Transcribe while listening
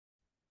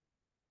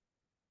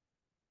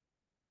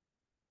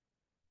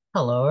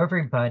Hello,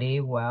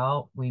 everybody.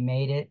 Well, we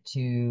made it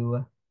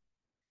to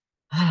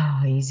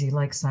easy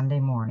like Sunday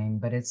morning,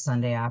 but it's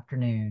Sunday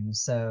afternoon.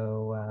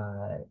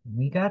 So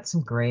we got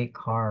some great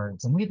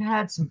cards and we've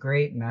had some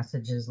great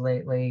messages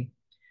lately.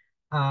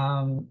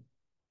 Um,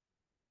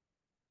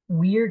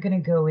 we are going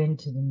to go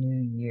into the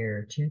new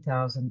year,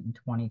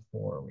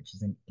 2024, which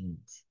is an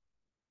eight,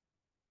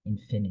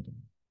 infinity.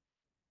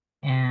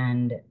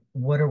 And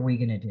what are we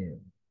going to do?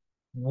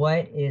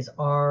 What is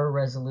our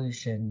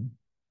resolution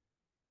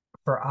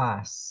for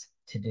us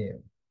to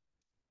do?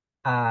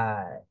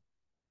 Uh,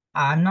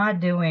 I'm not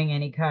doing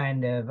any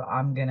kind of,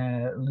 I'm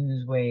gonna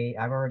lose weight.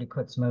 I've already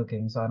quit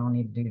smoking, so I don't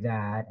need to do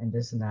that and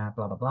this and that,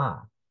 blah, blah,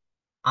 blah.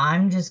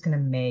 I'm just gonna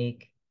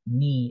make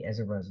me as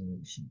a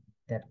resolution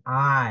that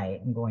I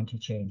am going to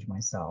change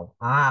myself.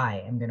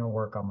 I am gonna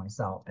work on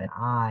myself and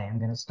I am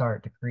gonna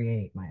start to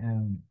create my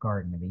own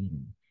Garden of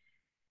Eden.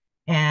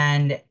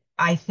 And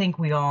I think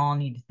we all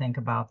need to think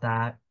about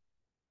that.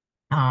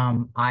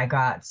 I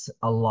got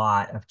a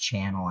lot of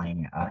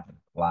channeling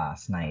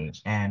last night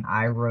and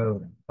I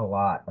wrote a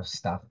lot of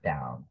stuff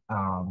down.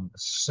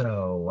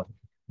 So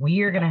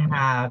we are going to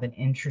have an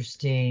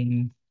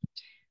interesting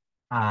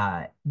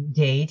uh,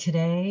 day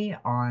today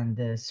on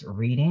this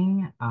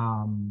reading.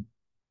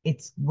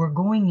 We're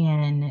going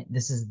in,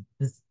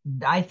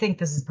 I think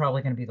this is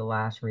probably going to be the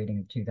last reading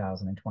of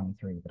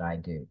 2023 that I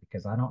do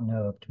because I don't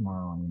know if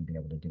tomorrow I'm going to be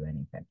able to do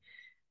anything.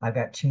 I've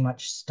got too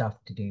much stuff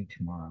to do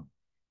tomorrow.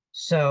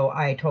 So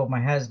I told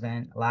my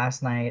husband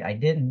last night I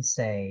didn't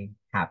say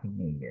Happy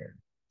New Year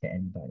to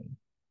anybody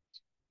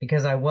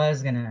because I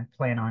was gonna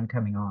plan on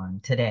coming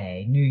on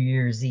today, New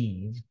Year's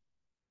Eve.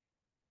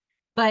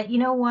 But you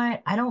know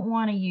what? I don't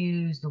want to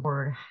use the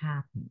word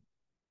happy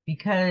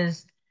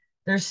because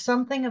there's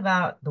something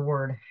about the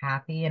word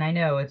happy, and I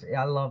know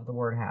I love the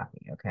word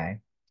happy, okay?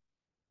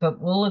 But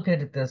we'll look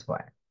at it this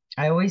way.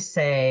 I always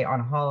say on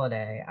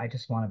holiday, I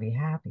just want to be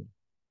happy.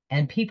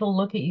 And people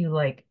look at you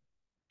like,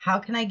 how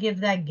can I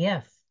give that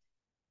gift?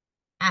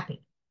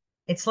 Happy.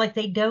 It's like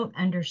they don't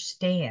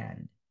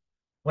understand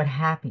what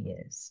happy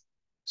is.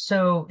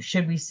 So,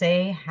 should we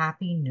say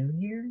Happy New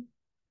Year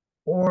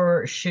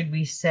or should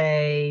we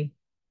say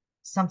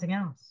something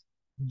else?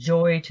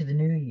 Joy to the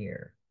New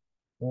Year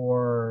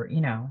or,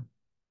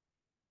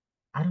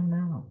 I don't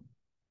know.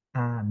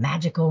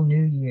 Magical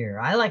New Year.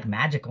 I like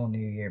Magical New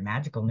Year.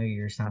 Magical New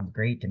Year sounds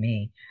great to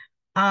me.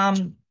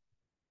 Um,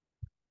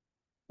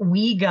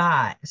 we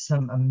got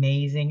some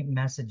amazing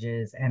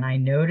messages, and I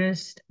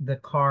noticed the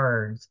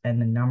cards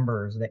and the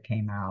numbers that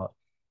came out.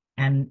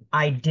 And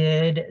I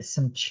did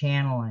some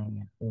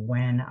channeling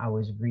when I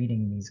was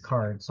reading these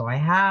cards. So I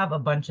have a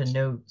bunch of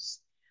notes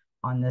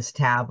on this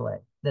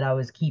tablet that I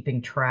was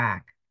keeping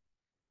track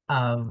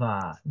of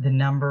the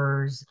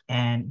numbers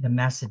and the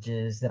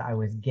messages that I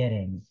was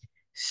getting.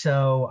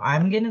 So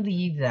I'm going to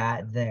leave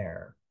that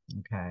there.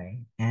 Okay.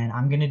 And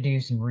I'm going to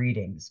do some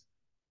readings.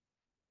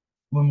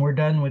 When we're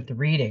done with the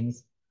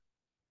readings,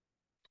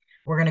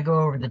 we're going to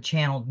go over the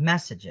channeled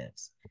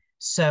messages.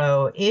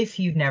 So if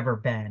you've never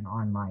been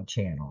on my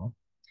channel,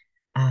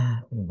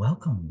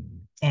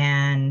 welcome.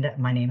 And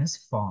my name is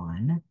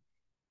Fawn,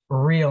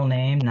 real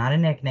name, not a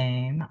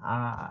nickname.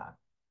 I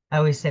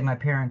always say my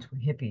parents were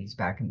hippies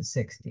back in the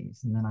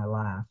 60s. And then I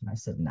laugh and I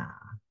said, nah,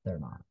 they're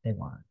not. They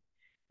weren't.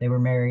 They were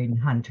married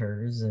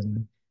hunters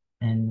and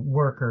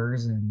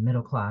workers and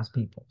middle class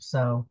people.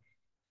 So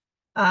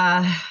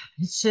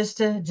it's just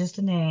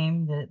a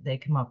name that they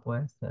come up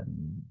with.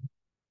 And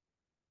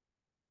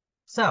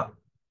so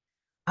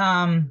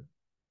um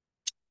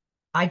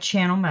I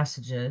channel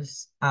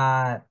messages.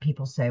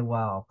 People say,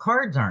 well,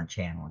 cards aren't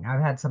channeling.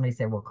 I've had somebody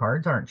say, well,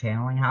 cards aren't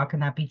channeling. How can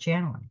that be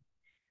channeling?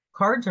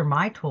 Cards are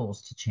my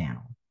tools to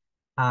channel.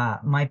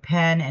 My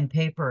pen and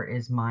paper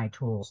is my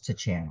tools to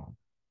channel.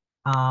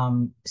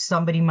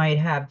 Somebody might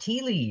have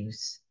tea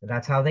leaves.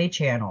 That's how they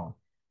channel.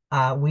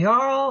 We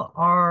all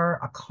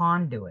are a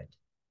conduit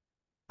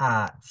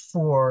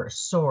for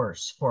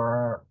source, for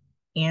our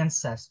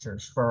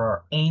ancestors, for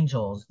our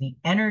angels. The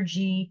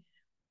energy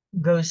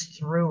goes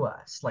through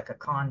us like a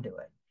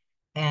conduit.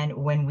 And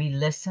when we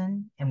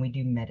listen and we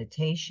do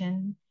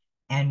meditation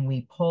and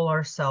we pull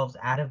ourselves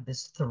out of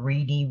this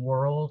 3D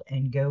world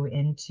and go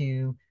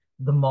into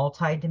the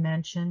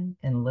multi-dimension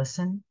and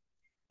listen,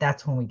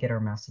 that's when we get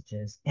our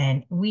messages.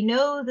 And we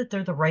know that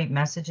they're the right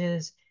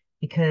messages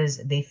because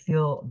they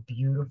feel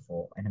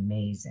beautiful and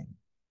amazing.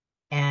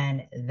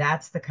 And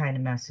that's the kind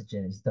of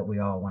messages that we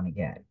all want to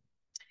get.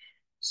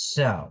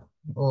 So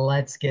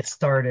let's get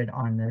started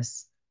on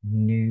this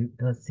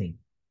let's see,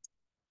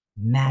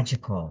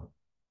 magical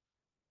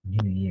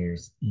New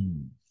Year's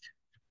Eve.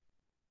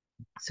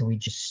 So we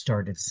just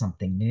started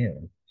something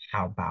new.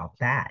 How about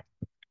that?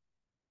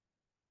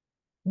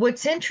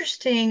 What's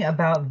interesting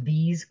about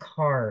these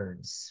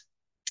cards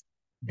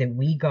that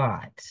we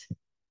got,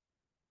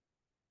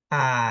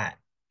 uh,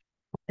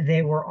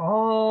 they were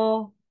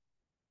all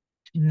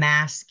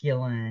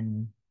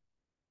masculine,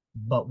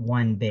 but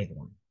one big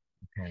one.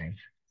 Okay.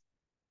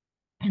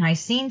 And I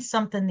seen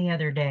something the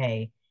other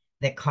day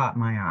that caught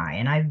my eye.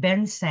 And I've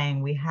been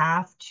saying we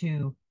have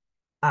to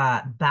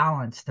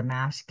balance the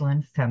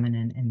masculine,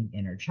 feminine, and the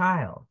inner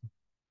child.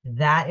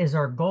 That is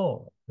our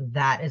goal.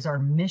 That is our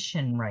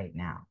mission right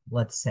now.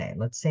 Let's say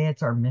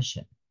it's our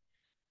mission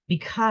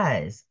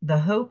because the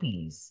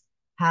Hopis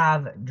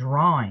have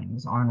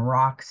drawings on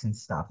rocks and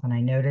stuff. And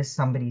I noticed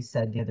somebody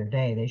said the other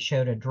day they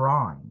showed a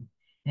drawing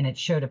and it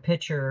showed a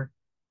picture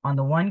on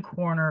the one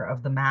corner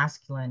of the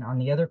masculine, on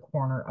the other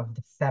corner of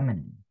the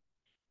feminine.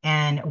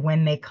 And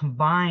when they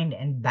combined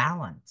and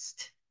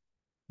balanced,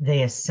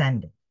 they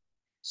ascended.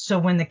 So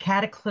when the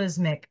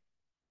cataclysmic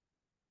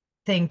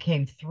thing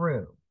came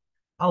through,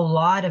 a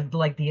lot of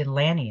like the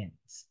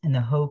Atlanteans and the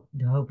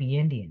Hopi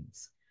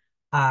Indians,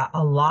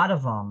 a lot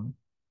of them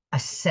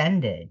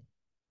ascended.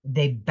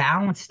 They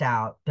balanced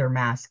out their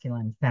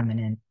masculine,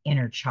 feminine,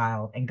 inner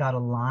child and got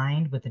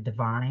aligned with the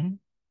divine,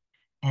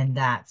 and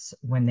that's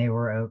when they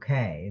were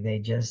okay. They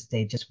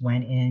just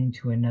went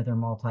into another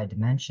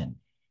multi-dimension.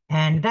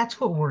 And that's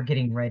what we're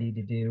getting ready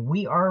to do.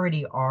 We've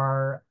already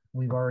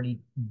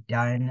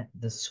done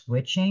the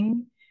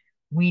switching.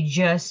 We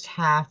just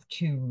have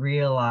to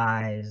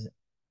realize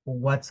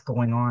what's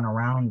going on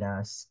around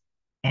us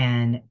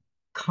and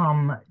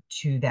come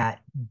to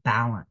that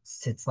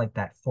balance. It's like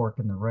that fork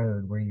in the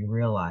road where you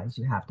realize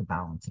you have to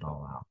balance it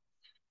all out.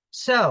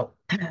 So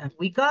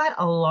we got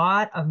a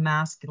lot of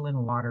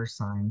masculine water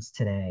signs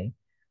today.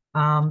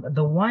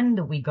 The one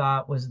that we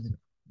got was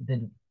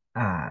the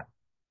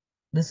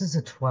this is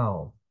a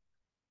 12,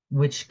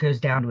 which goes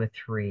down to a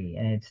 3,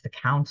 and it's the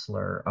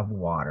counselor of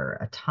water,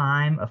 a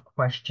time of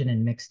question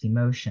and mixed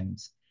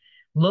emotions.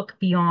 Look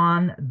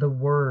beyond the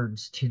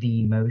words to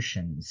the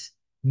emotions,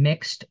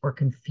 mixed or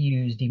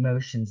confused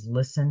emotions.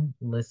 Listen,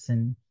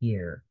 listen,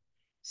 hear.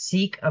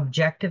 Seek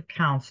objective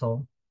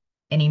counsel.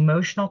 An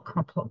emotional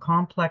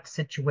complex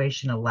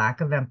situation, a lack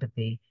of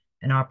empathy,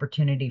 an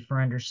opportunity for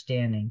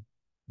understanding.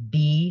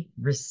 Be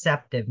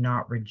receptive,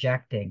 not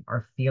rejecting.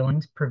 Are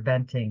feelings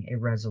preventing a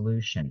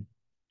resolution?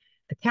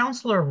 The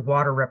counselor of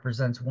water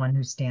represents one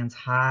who stands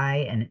high,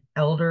 an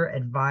elder,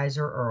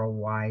 advisor, or a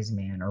wise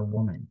man or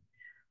woman,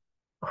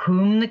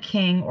 whom the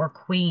king or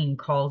queen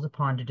calls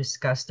upon to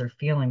discuss their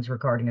feelings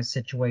regarding a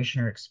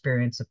situation or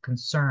experience of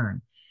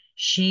concern.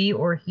 She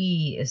or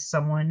he is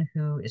someone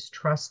who is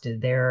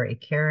trusted. They're a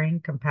caring,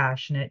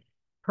 compassionate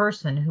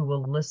person who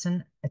will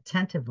listen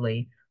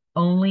attentively,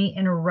 only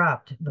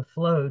interrupt the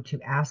flow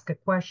to ask a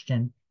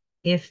question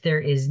if there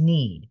is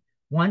need.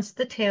 Once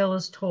the tale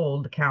is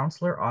told, the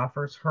counselor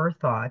offers her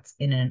thoughts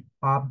in an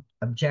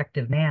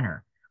objective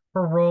manner.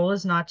 Her role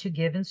is not to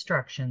give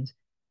instructions,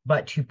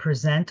 but to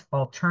present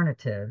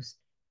alternatives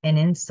and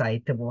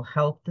insight that will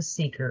help the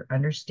seeker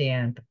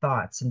understand the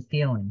thoughts and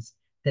feelings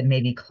that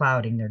may be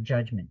clouding their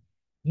judgment.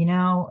 You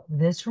know,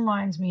 this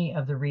reminds me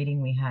of the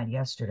reading we had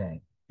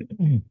yesterday.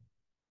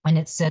 And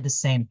it said the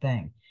same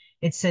thing.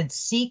 It said,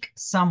 seek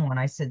someone.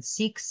 I said,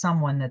 seek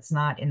someone that's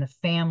not in the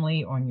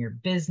family or in your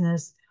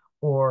business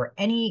or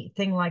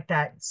anything like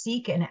that.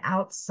 Seek an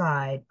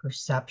outside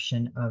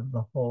perception of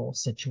the whole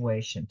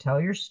situation.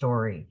 Tell your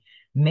story.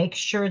 Make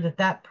sure that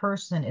that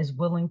person is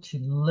willing to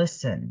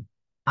listen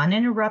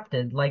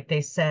uninterrupted, like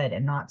they said,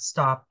 and not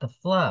stop the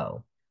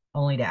flow,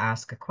 only to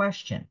ask a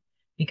question.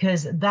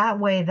 Because that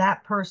way,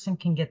 that person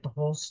can get the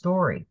whole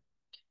story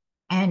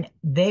and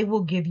they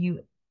will give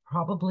you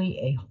probably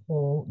a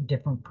whole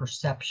different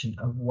perception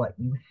of what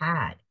you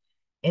had.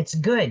 It's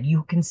good.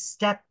 You can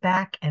step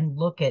back and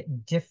look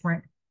at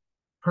different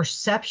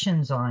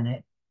perceptions on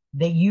it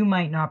that you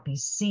might not be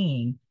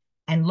seeing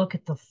and look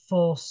at the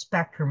full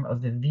spectrum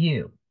of the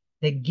view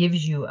that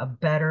gives you a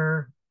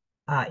better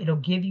it'll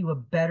give you a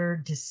better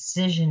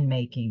decision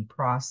making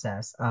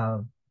process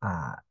of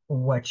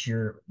what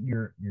your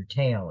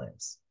tale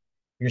is,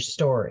 your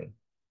story.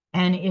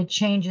 And it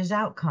changes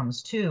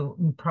outcomes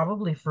too,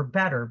 probably for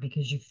better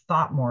because you've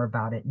thought more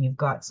about it and you've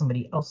got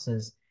somebody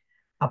else's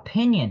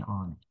opinion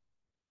on it,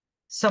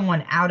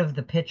 someone out of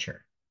the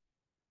picture.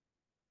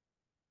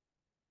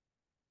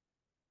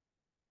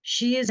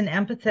 She is an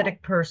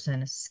empathetic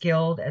person,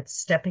 skilled at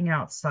stepping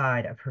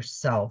outside of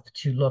herself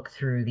to look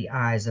through the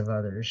eyes of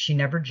others. She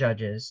never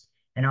judges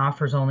and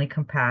offers only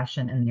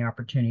compassion and the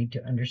opportunity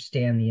to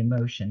understand the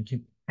emotion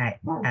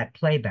at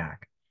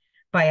playback.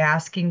 By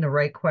asking the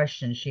right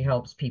questions, she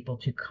helps people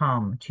to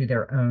come to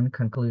their own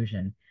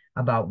conclusion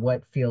about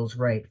what feels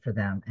right for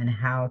them and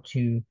how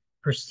to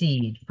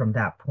proceed from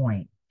that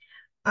point.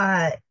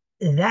 Uh,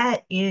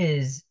 that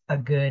is a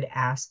good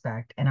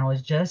aspect. And I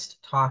was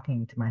just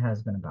talking to my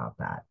husband about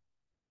that.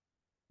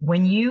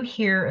 When you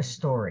hear a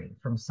story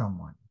from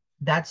someone,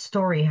 that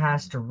story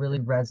has to really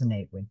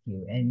resonate with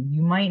you, and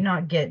you might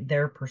not get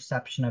their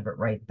perception of it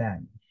right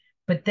then.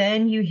 But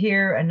then you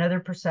hear another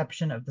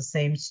perception of the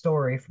same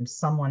story from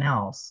someone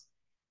else,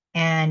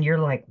 and you're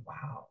like,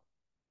 wow,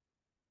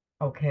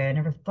 okay, I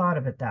never thought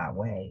of it that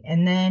way.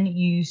 And then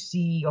you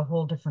see a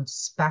whole different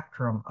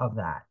spectrum of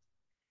that.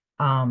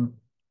 Um,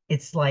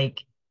 it's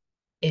like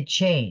it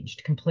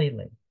changed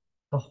completely.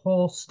 The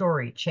whole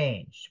story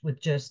changed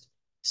with just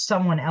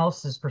someone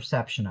else's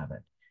perception of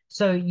it.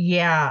 So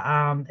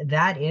yeah,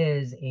 that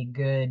is a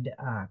good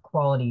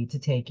quality to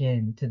take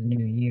into the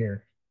new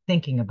year.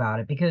 thinking about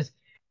it because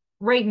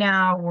right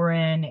now we're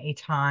in a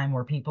time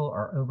where people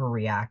are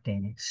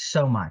overreacting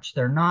so much.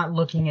 They're not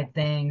looking at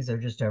things, they're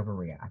just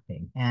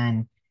overreacting.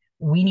 And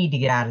we need to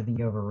get out of the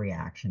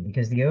overreaction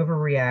because the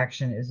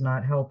overreaction is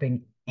not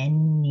helping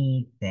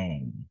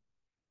anything.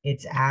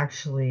 It's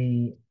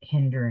actually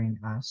hindering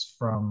us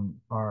from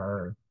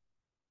our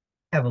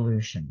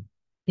evolution.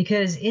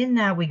 Because in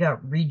that we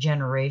got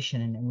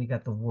regeneration and we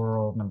got the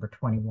world number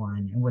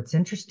 21. And what's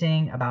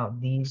interesting about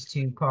these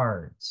two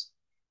cards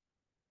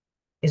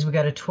is we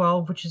got a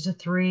 12, which is a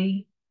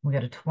three. We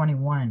got a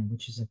 21,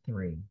 which is a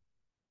three.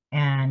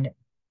 And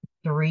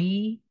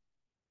three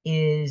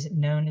is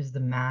known as the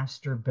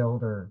master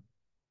builder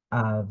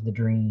of the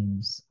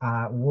dreams.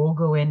 We'll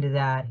go into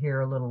that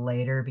here a little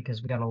later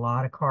because we got a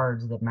lot of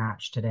cards that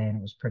match today and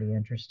it was pretty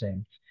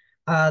interesting.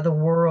 The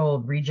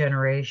world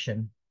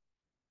regeneration.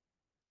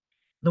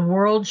 The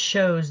world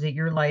shows that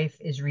your life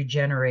is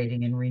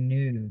regenerating and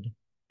renewed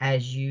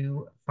as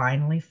you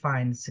finally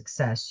find the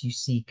success you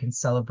seek and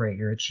celebrate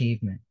your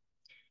achievement.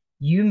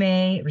 You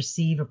may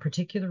receive a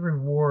particular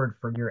reward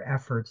for your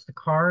efforts. The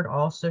card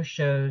also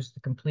shows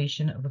the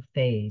completion of a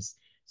phase,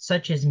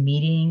 such as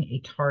meeting a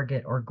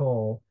target or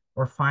goal,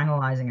 or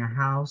finalizing a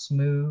house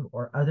move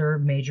or other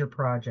major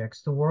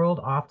projects. The world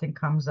often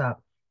comes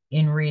up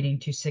in reading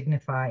to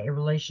signify a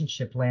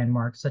relationship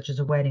landmark, such as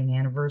a wedding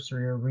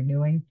anniversary or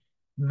renewing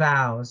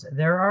vows.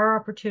 There are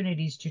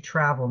opportunities to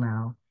travel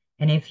now,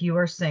 and if you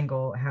are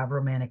single, have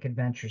romantic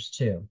adventures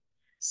too.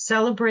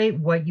 Celebrate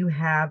what you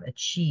have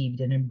achieved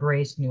and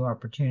embrace new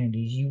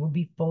opportunities. You will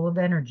be full of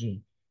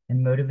energy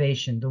and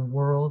motivation. The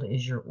world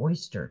is your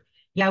oyster.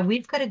 Yeah,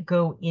 we've got to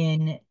go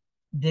in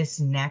this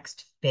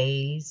next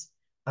phase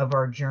of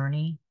our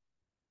journey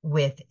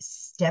with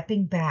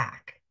stepping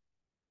back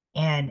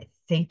and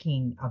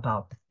thinking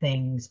about the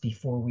things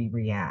before we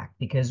react.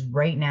 Because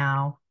right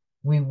now,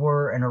 we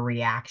were in a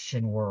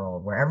reaction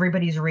world where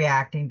everybody's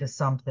reacting to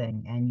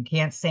something and you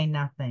can't say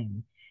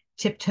nothing.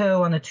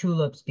 Tiptoe on the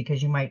tulips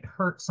because you might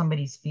hurt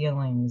somebody's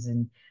feelings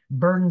and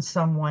burden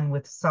someone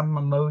with some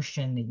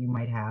emotion that you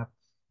might have.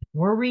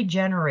 We're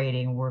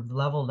regenerating, we're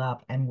leveled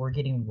up, and we're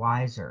getting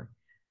wiser.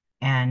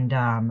 And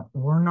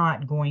we're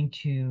not going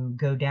to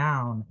go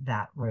down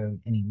that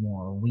road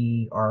anymore.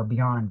 We are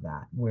beyond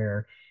that,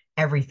 where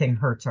everything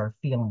hurts our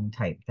feeling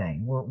type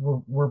thing.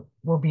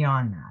 We're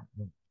beyond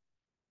that.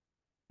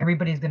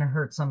 Everybody's going to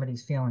hurt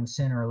somebody's feelings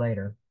sooner or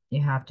later.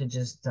 You have to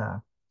just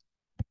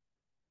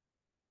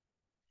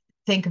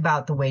think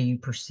about the way you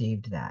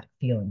perceived that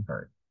feeling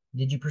hurt.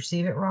 Did you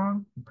perceive it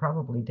wrong? You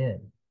probably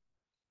did.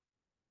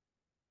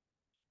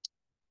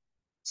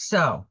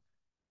 So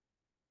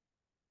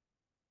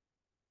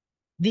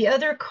the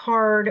other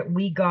card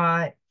we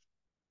got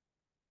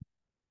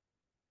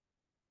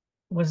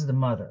was the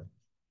mother.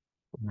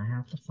 And I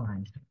have to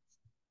find it.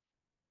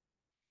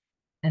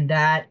 And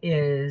that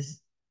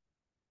is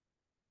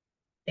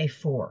a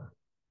four.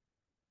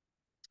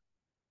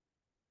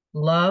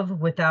 Love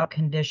without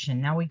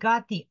condition. Now we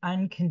got the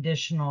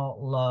unconditional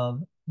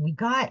love. We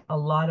got a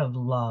lot of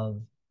love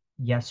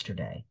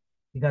yesterday.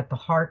 We got the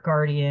heart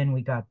guardian,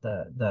 we got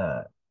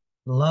the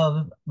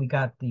love, we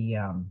got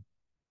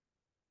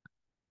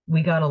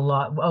a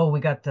lot. Oh,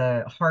 we got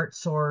the heart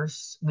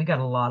source. We got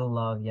a lot of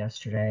love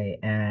yesterday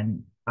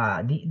and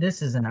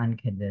this is an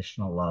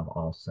unconditional love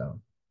also.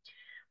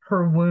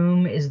 Her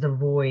womb is the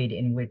void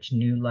in which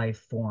new life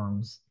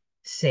forms,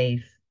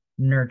 safe,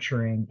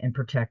 nurturing, and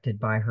protected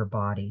by her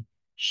body.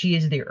 She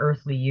is the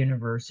earthly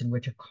universe in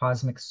which a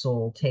cosmic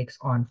soul takes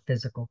on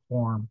physical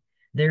form.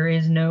 There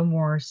is no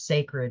more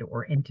sacred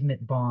or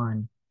intimate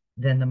bond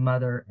than the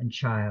mother and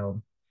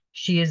child.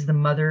 She is the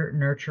mother,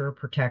 nurturer,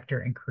 protector,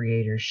 and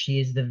creator. She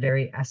is the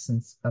very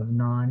essence of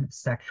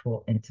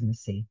non-sexual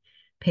intimacy,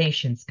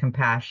 patience,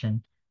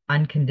 compassion,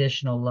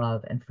 unconditional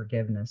love, and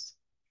forgiveness,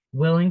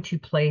 willing to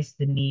place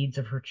the needs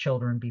of her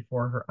children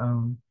before her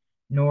own.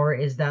 Nor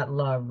is that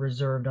love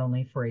reserved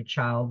only for a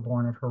child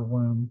born of her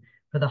womb,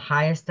 for the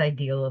highest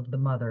ideal of the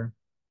mother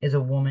is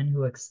a woman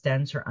who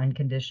extends her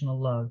unconditional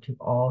love to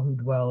all who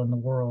dwell in the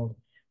world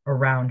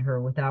around her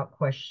without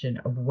question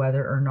of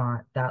whether or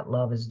not that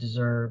love is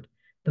deserved.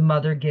 The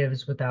mother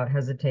gives without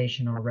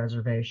hesitation or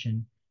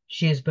reservation.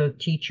 She is both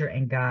teacher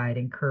and guide,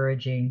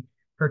 encouraging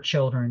her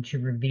children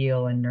to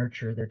reveal and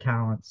nurture their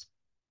talents.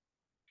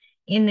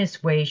 In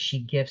this way,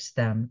 she gifts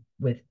them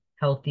with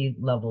healthy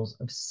levels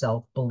of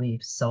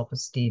self-belief,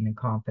 self-esteem, and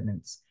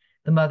confidence.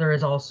 The mother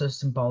is also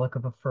symbolic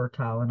of a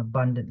fertile and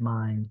abundant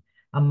mind,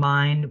 a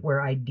mind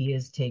where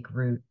ideas take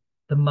root.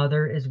 The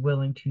mother is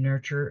willing to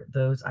nurture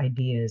those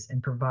ideas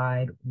and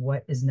provide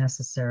what is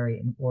necessary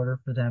in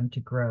order for them to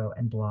grow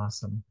and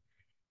blossom.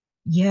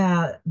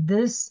 Yeah,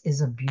 this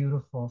is a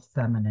beautiful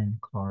feminine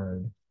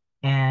card.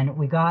 And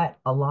we got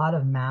a lot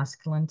of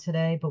masculine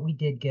today, but we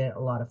did get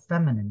a lot of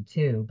feminine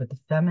too. But the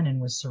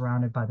feminine was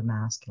surrounded by the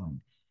masculine.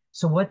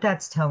 So what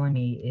that's telling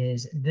me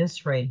is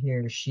this right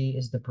here, she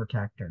is the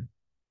protector.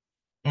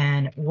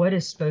 And what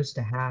is supposed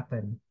to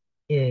happen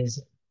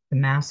is the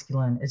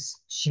masculine is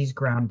she's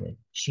grounded.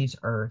 She's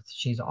earth.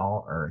 She's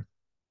all earth.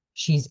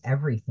 She's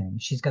everything.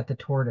 She's got the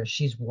tortoise.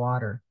 She's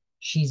water.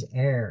 She's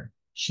air.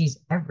 She's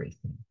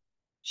everything.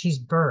 She's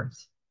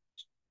birth.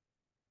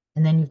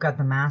 And then you've got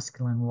the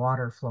masculine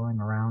water flowing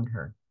around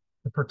her,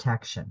 the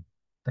protection,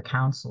 the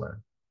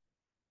counselor.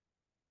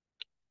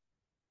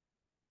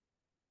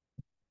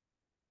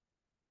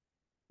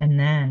 And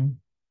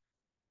then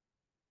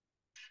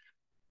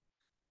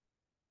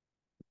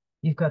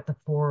you've got the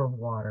four of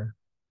water,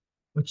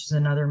 which is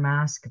another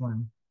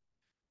masculine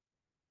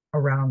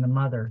around the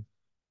mother.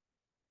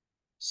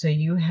 So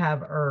you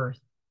have earth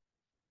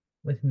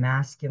with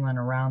masculine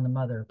around the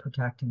mother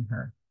protecting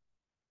her.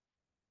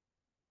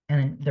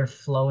 And they're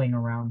flowing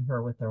around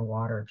her with their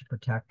water to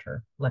protect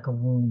her like a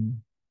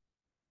womb,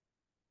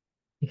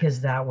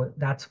 because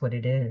that's what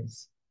it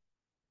is.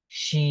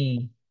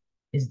 She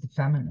is the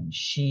feminine.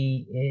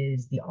 She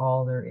is the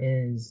all there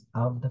is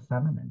of the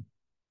feminine.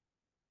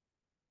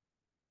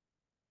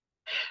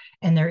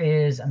 And there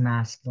is a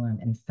masculine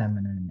and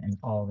feminine and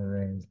all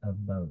there is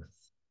of both.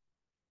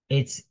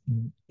 It's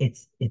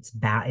it's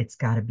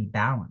got to be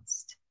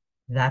balanced.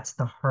 That's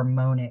the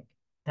harmonic,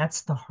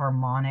 that's the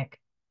harmony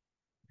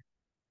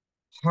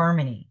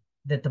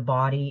that the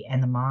body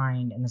and the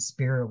mind and the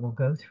spirit will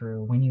go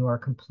through when you are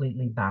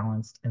completely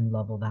balanced and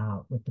leveled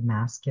out with the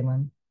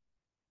masculine,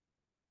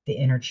 the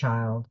inner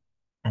child,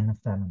 and the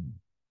feminine.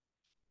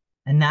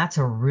 And that's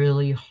a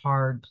really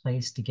hard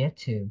place to get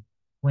to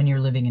when you're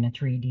living in a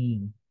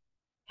 3D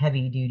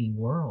heavy duty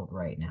world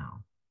right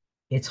now.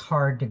 It's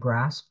hard to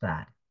grasp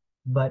that,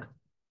 but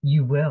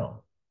you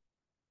will.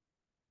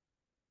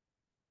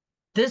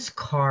 This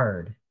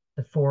card,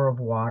 the Four of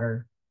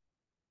Water,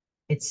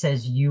 it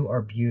says you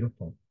are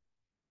beautiful.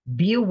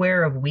 Be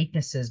aware of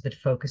weaknesses, but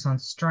focus on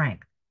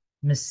strength,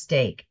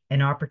 mistake,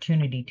 and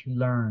opportunity to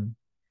learn.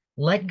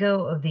 Let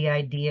go of the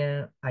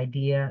idea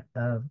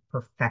of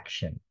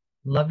perfection.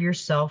 Love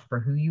yourself for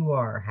who you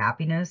are.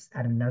 Happiness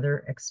at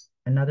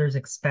another's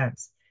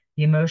expense.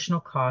 The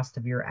emotional cost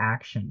of your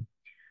action.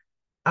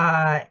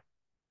 Uh,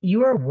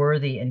 you are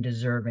worthy and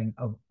deserving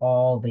of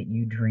all that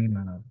you dream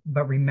of.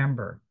 But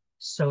remember,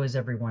 so is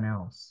everyone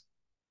else.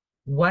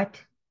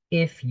 What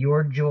if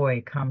your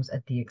joy comes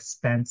at the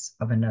expense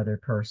of another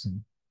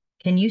person?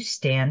 Can you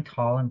stand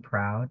tall and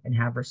proud and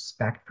have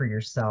respect for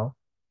yourself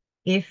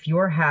if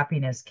your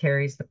happiness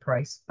carries the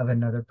price of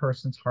another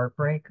person's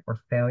heartbreak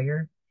or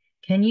failure?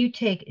 Can you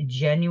take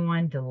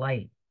genuine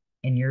delight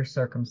in your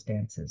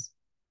circumstances?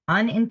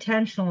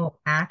 Unintentional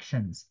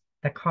actions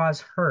that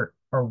cause hurt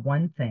are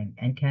one thing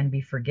and can be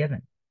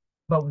forgiven.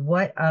 But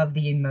what of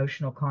the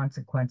emotional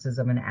consequences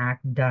of an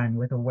act done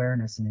with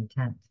awareness and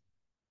intent?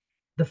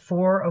 The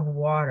Four of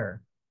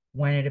Water,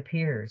 when it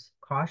appears,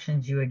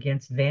 cautions you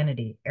against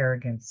vanity,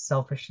 arrogance,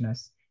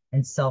 selfishness,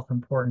 and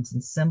self-importance,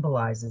 and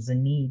symbolizes a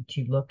need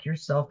to look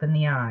yourself in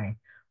the eye.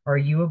 Are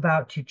you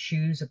about to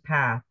choose a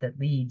path that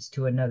leads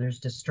to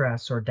another's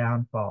distress or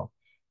downfall?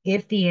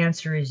 If the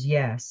answer is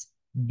yes,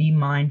 be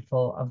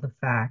mindful of the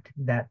fact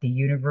that the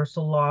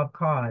universal law of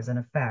cause and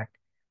effect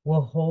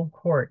will hold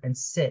court and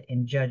sit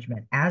in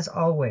judgment. As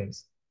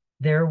always,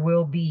 there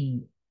will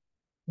be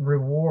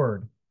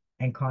reward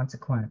and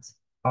consequence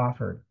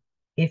offered.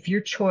 If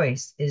your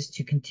choice is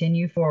to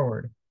continue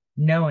forward,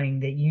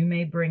 knowing that you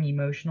may bring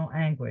emotional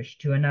anguish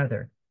to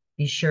another,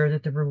 be sure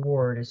that the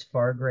reward is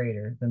far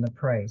greater than the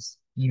price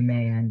you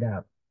may end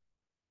up.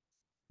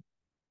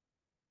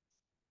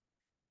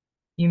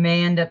 You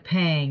may end up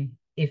paying.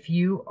 If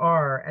you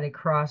are at a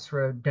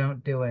crossroad,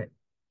 don't do it.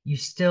 You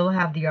still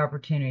have the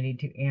opportunity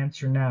to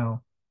answer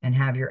no and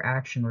have your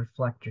action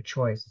reflect your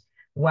choice.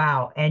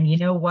 Wow. And you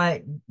know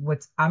what?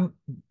 What's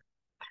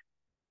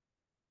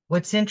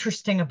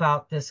interesting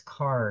about this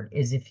card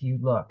is if you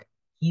look,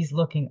 he's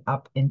looking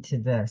up into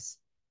this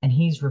and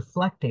he's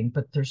reflecting,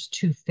 but there's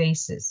two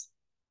faces.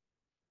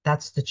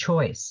 That's the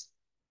choice.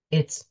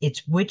 It's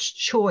which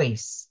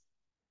choice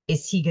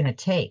is he going to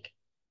take?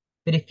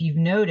 But if you've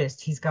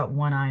noticed, he's got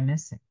one eye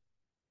missing.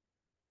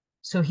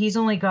 So he's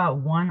only got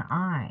one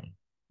eye,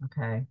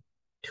 okay,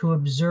 to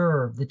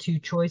observe the two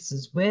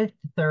choices with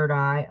the third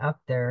eye up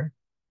there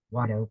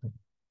wide open.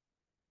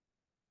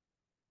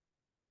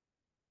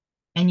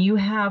 And you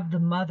have the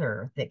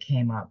mother that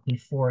came up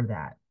before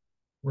that,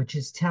 which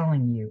is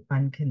telling you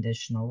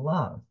unconditional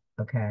love.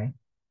 Okay.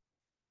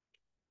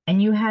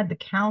 And you had the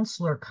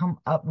counselor come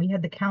up. We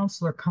had the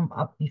counselor come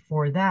up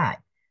before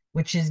that,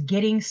 which is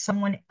getting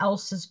someone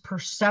else's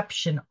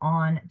perception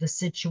on the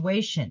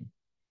situation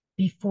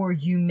before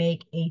you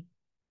make a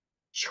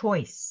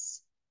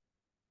choice.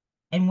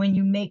 And when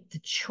you make the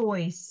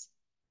choice,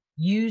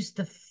 use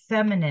the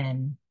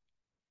feminine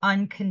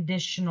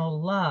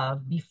unconditional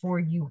love before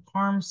you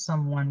harm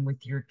someone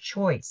with your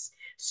choice.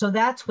 So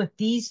that's what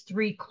these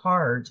three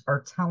cards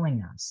are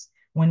telling us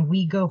when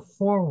we go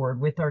forward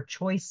with our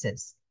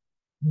choices.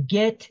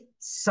 Get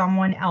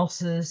someone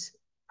else's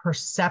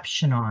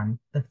perception on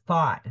the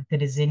thought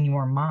that is in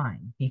your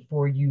mind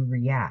before you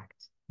react.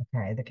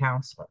 Okay, the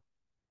counselor.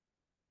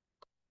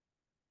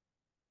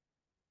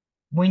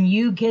 When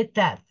you get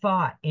that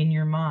thought in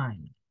your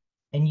mind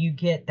and you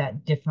get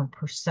that different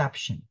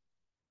perception,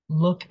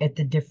 look at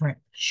the different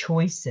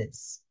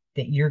choices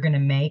that you're going to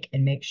make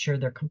and make sure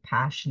they're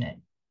compassionate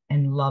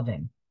and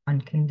loving,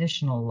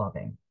 unconditional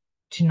loving,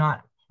 to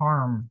not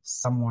harm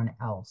someone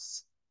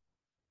else.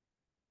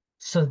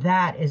 So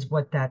that is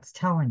what that's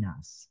telling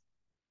us.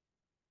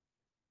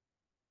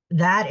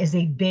 That is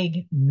a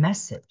big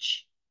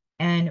message.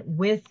 And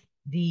with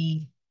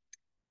the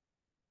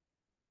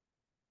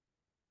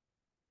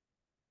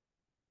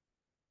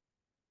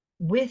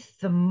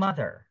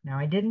mother, now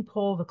I didn't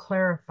pull the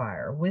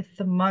clarifier, with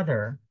the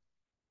mother,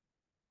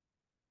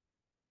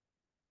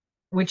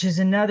 which is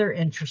another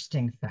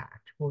interesting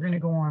fact. We're going to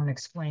go on and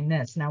explain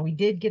this. Now, we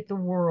did get the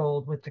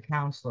world with the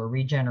counselor,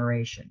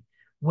 regeneration,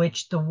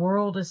 which the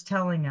world is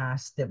telling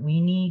us that we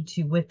need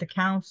to, with the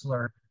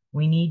counselor,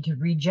 we need to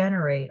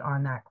regenerate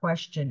on that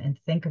question and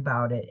think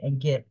about it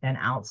and get an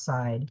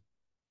outside,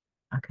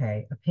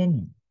 okay,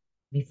 opinion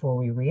before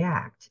we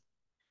react.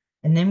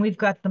 And then we've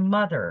got the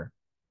mother,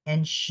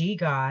 and she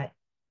got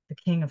the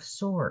King of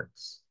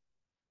Swords,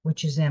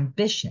 which is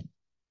ambition,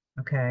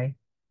 okay?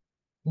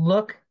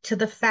 Look to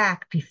the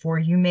fact before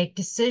you make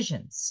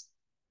decisions.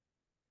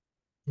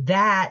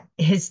 That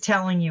is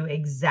telling you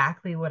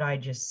exactly what I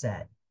just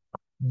said.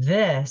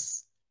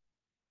 This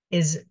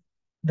is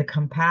the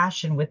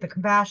compassion with the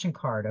compassion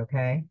card,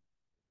 okay?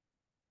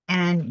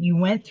 And you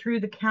went through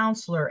the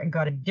counselor and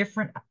got a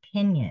different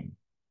opinion,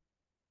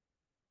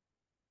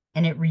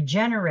 and it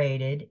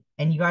regenerated,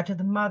 and you got to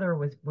the mother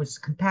with was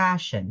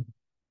compassion.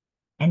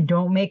 And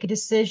don't make a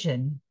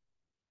decision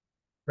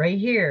right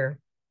here.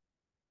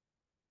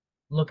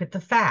 Look at the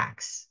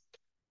facts.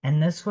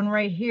 And this one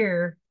right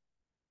here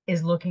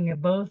is looking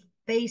at both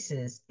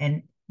faces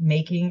and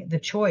making the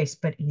choice,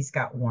 but he's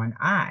got one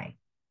eye.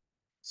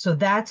 So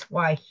that's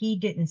why he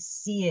didn't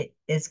see it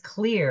as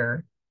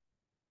clear.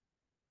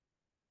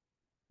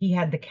 He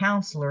had the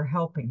counselor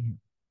helping him.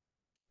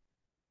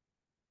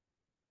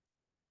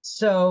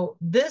 So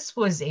this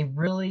was a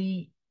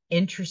really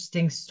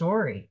interesting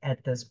story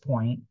at this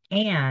point.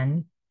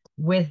 And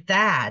with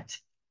that,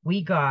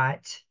 we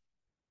got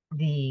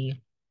the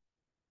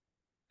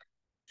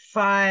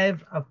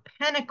Five of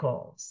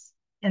Pentacles.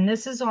 And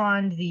this is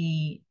on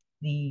the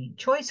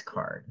choice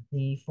card,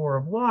 the Four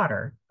of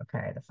Water.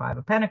 Okay, the Five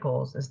of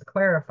Pentacles is the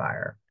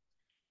clarifier.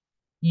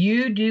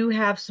 You do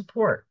have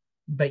support,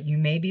 but you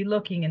may be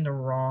looking in the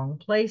wrong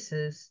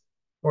places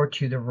or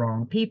to the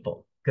wrong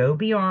people. Go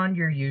beyond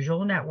your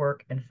usual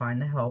network and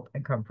find the help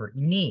and comfort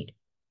you need.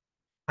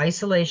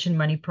 Isolation,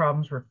 money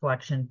problems,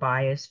 reflection,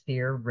 bias,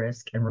 fear,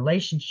 risk, and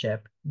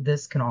relationship.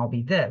 This can all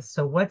be this.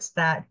 So what's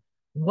that?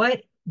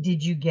 What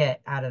did you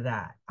get out of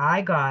that?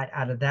 I got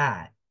out of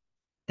that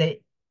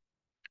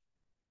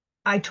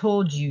I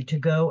told you to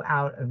go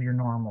out of your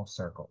normal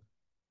circle.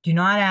 Do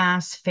not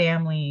ask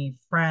family,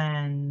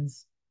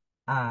 friends,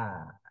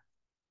 uh,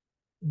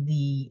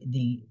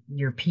 the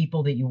your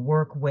people that you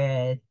work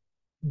with.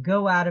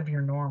 Go out of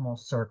your normal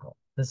circle.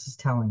 This is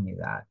telling you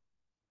that,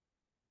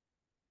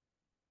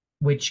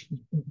 which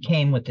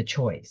came with the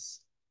choice.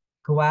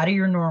 Go out of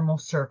your normal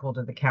circle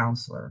to the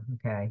counselor,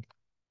 okay,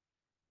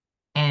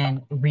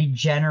 and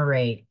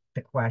regenerate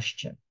the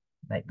question.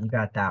 That you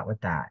got that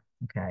with that,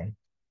 okay.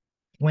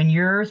 When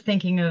you're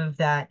thinking of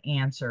that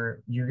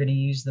answer, you're going to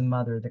use the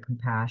mother, the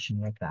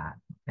compassion with that,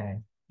 okay?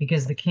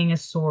 Because the King of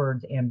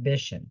Swords,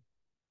 ambition,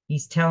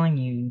 he's telling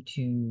you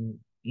to,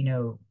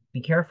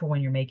 be careful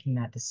when you're making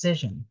that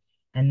decision.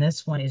 And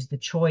this one is the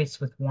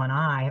choice with one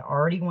eye,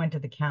 already went to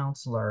the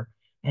counselor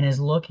and is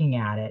looking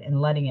at it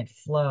and letting it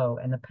flow.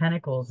 And the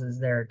Pentacles is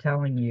there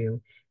telling you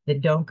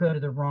that don't go to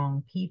the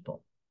wrong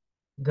people.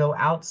 Go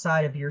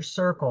outside of your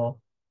circle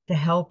to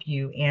help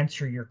you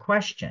answer your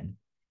question.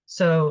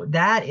 So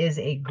that is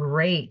a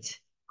great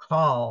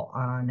call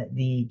on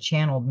the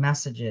channeled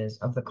messages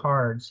of the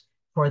cards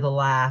for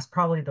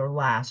probably the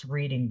last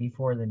reading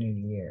before the new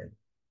year.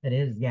 It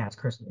is, yeah, it's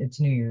Christmas. It's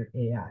New Year.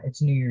 Yeah,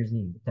 it's New Year's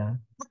Eve.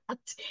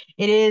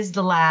 It is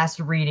the last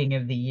reading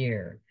of the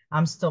year.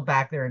 I'm still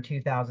back there in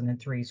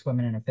 2003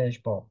 swimming in a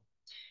fishbowl.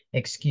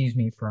 Excuse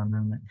me for a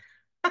moment.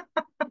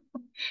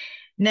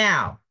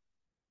 Now,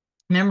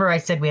 remember I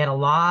said we had a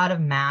lot of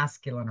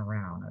masculine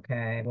around,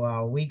 okay?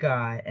 Well,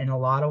 and a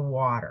lot of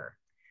water.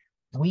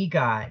 We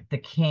got the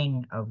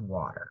King of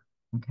Water,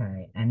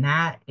 okay? And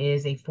that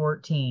is a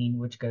 14,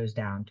 which goes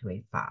down to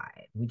a 5.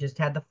 We just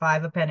had the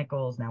Five of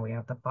Pentacles. Now we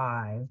have the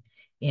 5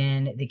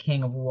 in the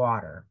King of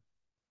Water.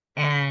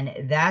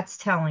 And that's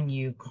telling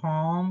you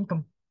calm,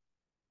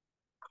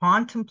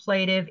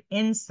 contemplative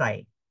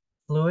insight,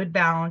 fluid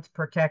balance,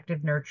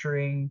 protective,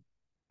 nurturing,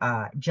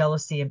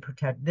 jealousy, and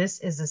protect. This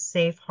is a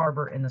safe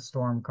harbor in the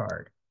storm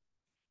card.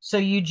 So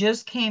you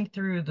just came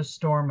through the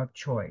storm of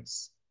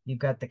choice. You've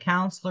got the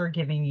counselor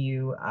giving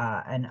you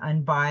an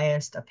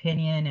unbiased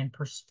opinion and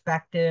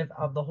perspective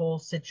of the whole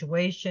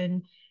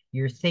situation.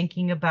 You're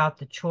thinking about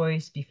the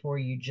choice before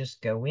you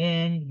just go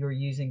in. You're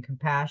using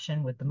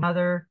compassion with the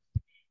mother.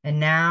 And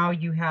now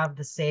you have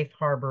the safe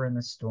harbor in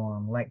the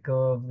storm. Let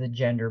go of the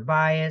gender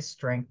bias,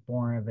 strength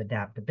born of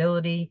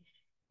adaptability.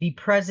 Be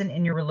present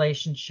in your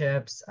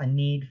relationships, a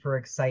need for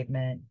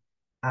excitement.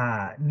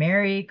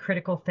 Marry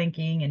critical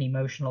thinking and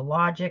emotional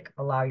logic.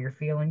 Allow your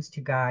feelings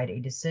to guide a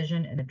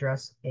decision and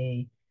address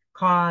a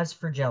cause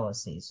for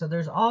jealousy. So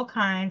there's all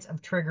kinds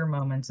of trigger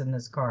moments in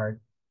this card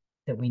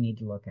that we need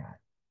to look at.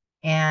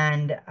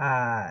 And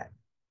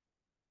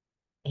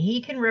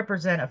he can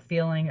represent a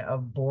feeling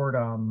of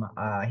boredom.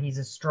 He's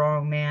a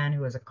strong man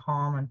who is a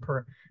calm and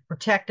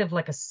protective,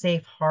 like a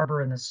safe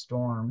harbor in the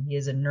storm. He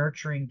is a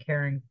nurturing,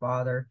 caring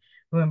father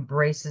who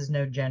embraces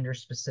no gender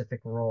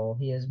specific role.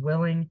 He is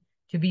willing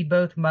to be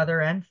both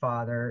mother and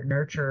father,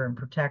 nurturer and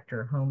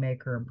protector,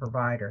 homemaker and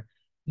provider.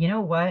 You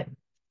know what?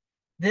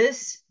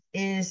 This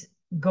is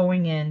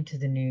going into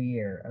the new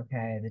year,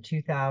 okay? The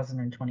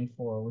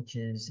 2024, which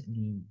is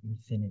the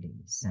infinity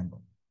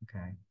symbol,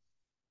 okay?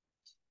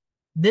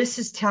 This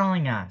is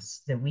telling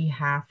us that we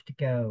have to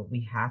go,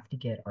 we have to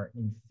get our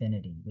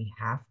infinity, we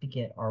have to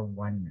get our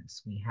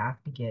oneness, we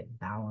have to get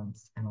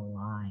balanced and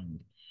aligned.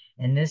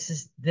 And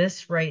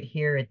this right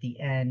here at the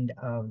end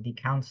of the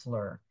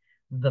counselor,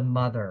 the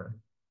mother,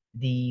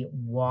 the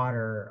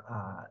water,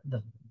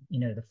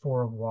 the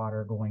four of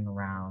water going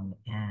around,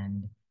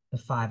 and the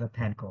five of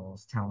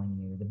pentacles telling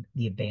you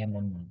the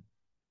abandonment,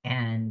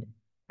 and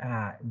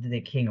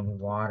the king of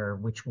water,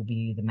 which will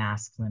be the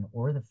masculine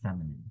or the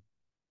feminine.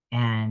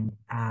 And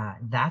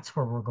that's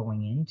where we're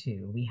going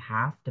into. We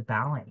have to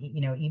balance,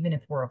 even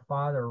if we're a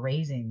father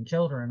raising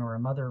children or a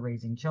mother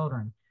raising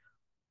children,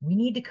 we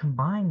need to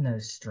combine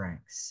those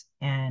strengths.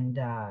 And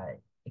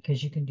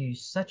because you can do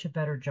such a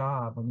better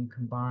job when you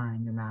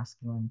combine your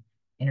masculine,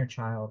 inner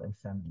child, and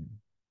feminine.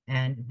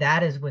 And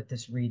that is what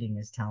this reading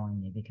is telling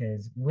me,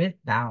 because with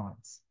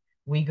balance,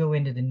 we go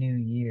into the new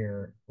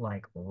year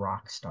like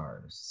rock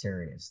stars,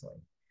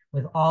 seriously,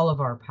 with all of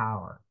our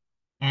power.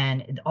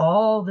 And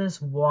all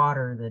this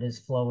water that is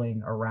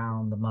flowing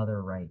around the mother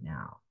right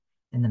now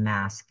and the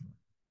masculine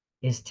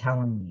is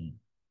telling me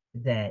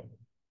that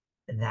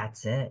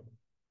that's it.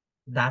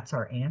 That's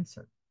our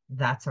answer.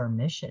 That's our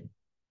mission.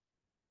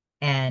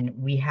 And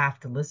we have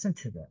to listen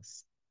to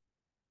this.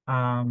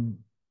 Um,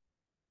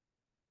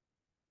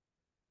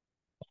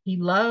 he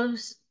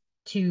loves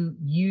to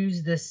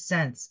use this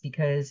sense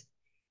because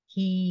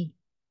he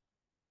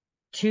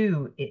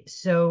too it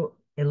so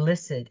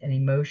elicit an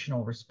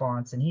emotional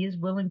response, and he is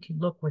willing to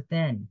look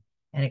within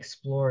and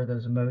explore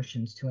those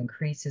emotions to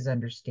increase his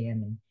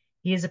understanding.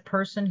 He is a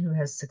person who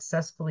has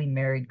successfully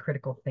married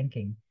critical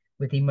thinking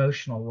with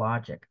emotional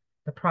logic,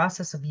 the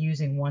process of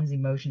using one's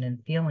emotion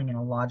and feeling in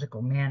a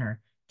logical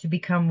manner to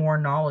become more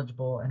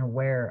knowledgeable and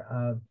aware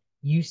of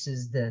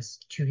uses this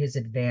to his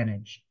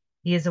advantage.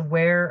 He is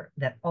aware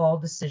that all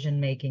decision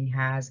making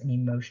has an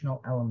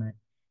emotional element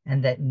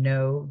and that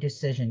no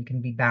decision can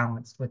be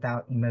balanced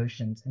without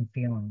emotions and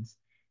feelings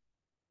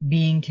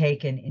being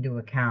taken into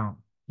account.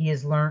 He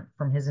has learned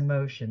from his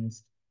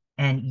emotions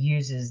and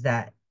uses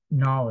that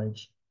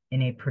knowledge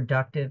in a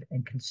productive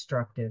and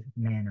constructive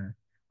manner.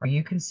 Are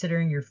you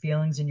considering your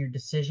feelings in your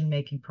decision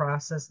making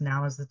process?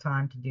 Now is the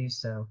time to do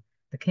so.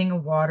 The King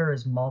of Water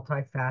is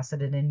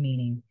multifaceted in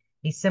meaning.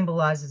 He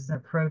symbolizes an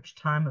approach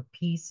time of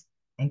peace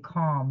and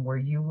calm where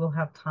you will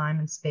have time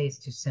and space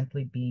to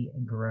simply be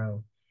and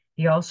grow.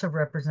 He also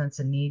represents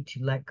a need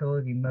to let go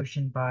of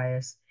emotion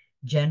bias,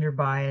 gender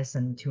bias,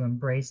 and to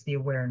embrace the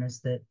awareness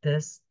that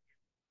this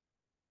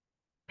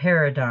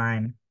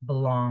paradigm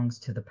belongs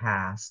to the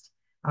past.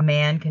 A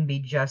man can be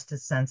just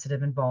as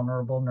sensitive and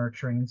vulnerable,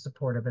 nurturing, and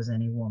supportive as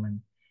any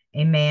woman.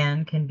 A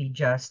man can be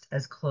just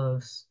as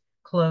closed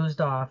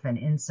off, and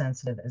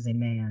insensitive as a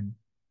man.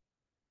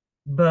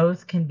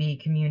 Both can be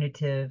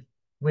communicative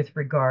with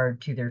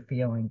regard to their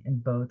feeling,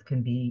 and both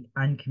can be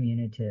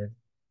uncommunicative.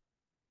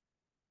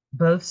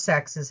 Both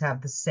sexes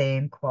have the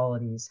same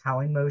qualities.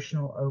 How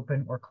emotional,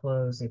 open, or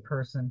closed a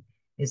person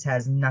is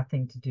has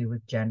nothing to do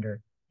with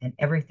gender and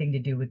everything to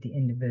do with the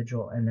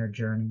individual and their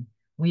journey.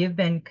 We have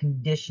been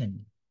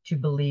conditioned to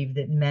believe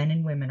that men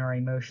and women are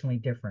emotionally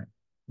different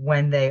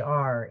when they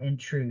are, in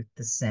truth,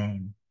 the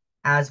same.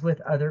 As with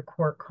other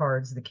court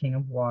cards, the King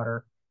of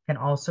Water can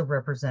also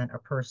represent a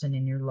person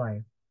in your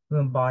life who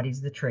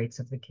embodies the traits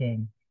of the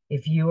king.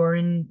 If you are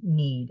in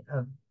need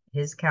of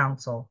his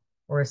counsel,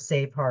 or a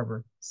safe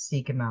harbor,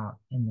 seek him out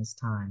in this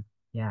time.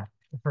 Yeah,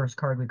 the first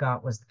card we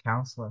got was the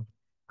counselor.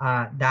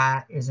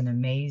 That is an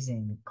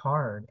amazing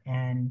card.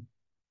 And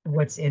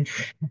what's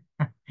interesting,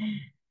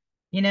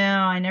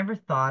 I never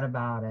thought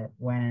about it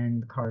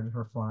when the cards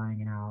were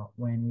flying out,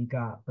 when we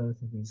got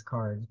both of these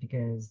cards,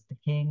 because the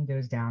king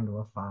goes down to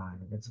a 5.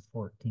 It's a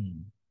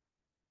 14.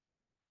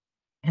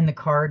 And the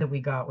card that we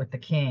got with the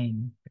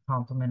king, the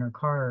complementary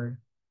card,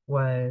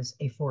 was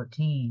a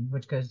 14,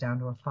 which goes down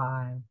to a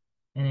 5.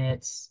 And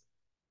it's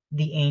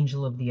the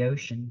angel of the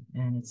ocean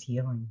and it's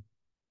healing.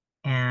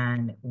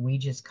 And we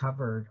just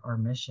covered our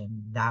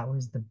mission. That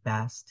was the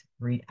best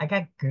read. I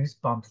got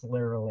goosebumps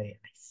literally.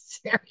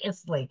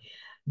 Seriously.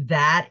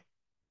 That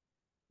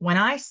when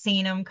I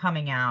seen them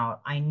coming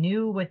out, I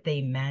knew what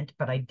they meant,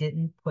 but I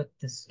didn't put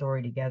the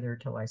story together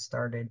till I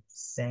started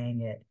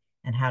saying it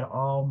and had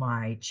all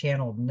my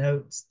channeled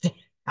notes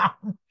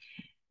down.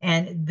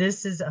 And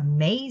this is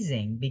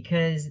amazing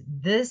because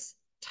this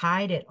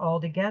tied it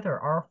all together.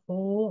 Our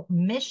whole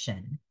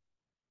mission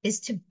is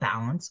to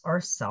balance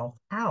ourself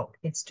out.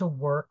 It's to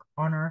work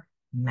on our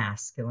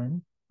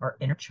masculine, our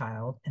inner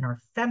child, and our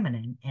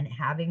feminine, and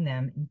having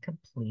them in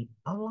complete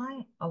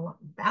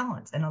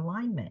balance and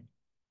alignment.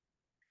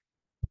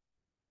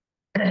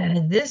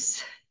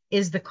 This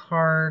is the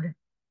card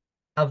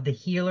of the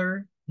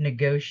healer,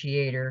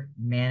 negotiator,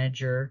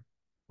 manager,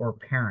 or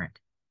parent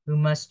who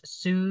must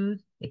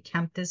soothe a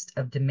tempest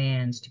of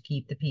demands to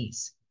keep the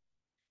peace.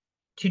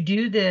 To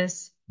do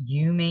this,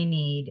 you may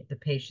need the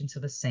patience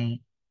of a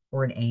saint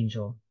or an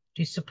angel.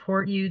 To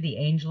support you, the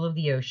angel of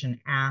the ocean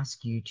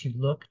asks you to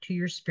look to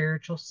your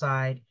spiritual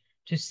side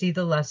to see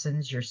the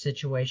lessons your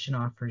situation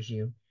offers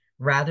you,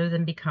 rather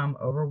than become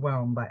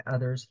overwhelmed by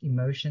others'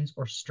 emotions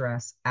or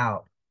stressed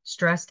out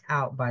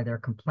by their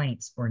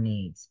complaints or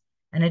needs.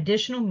 An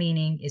additional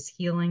meaning is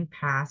healing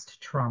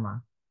past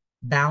trauma,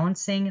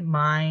 balancing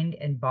mind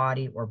and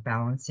body, or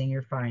balancing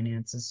your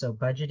finances. So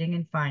budgeting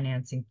and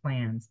financing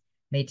plans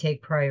may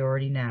take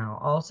priority now.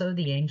 Also,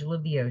 the angel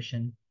of the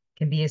ocean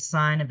can be a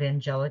sign of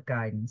angelic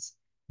guidance.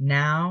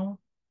 Now,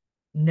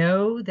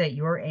 know that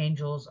your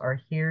angels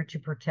are here to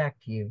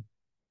protect you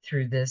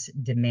through this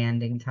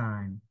demanding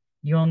time.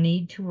 You'll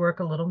need to work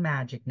a little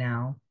magic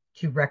now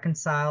to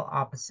reconcile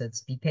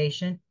opposites. Be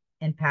patient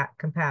and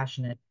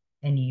compassionate,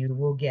 and you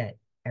will get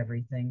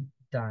everything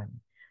done.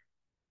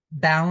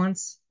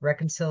 Balance,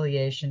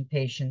 reconciliation,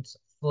 patience,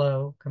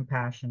 flow,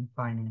 compassion,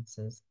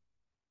 finances,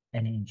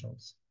 and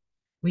angels.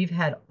 We've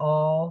had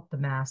all the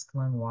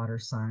masculine water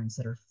signs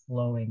that are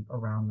flowing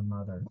around the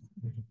mother,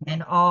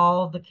 and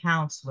all the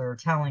counselor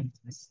telling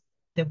us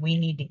that we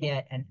need to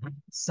get an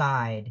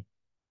outside.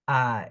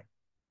 Uh,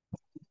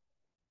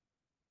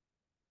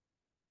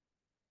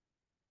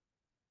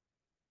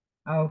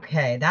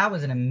 okay, that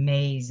was an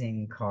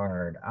amazing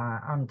card.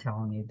 I'm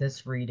telling you,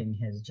 this reading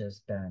has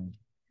just been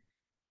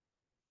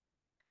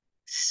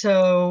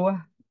so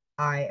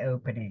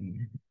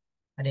eye-opening.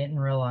 I didn't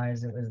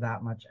realize it was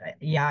that much.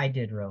 Yeah, I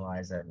did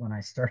realize it when I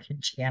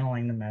started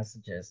channeling the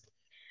messages.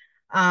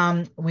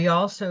 We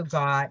also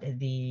got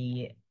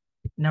the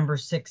number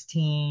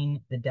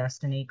 16, the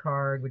Destiny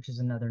card, which is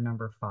another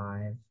number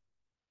 5.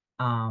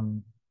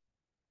 Um,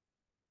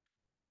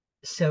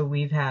 so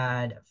we've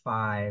had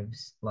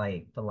 5s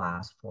like the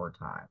last 4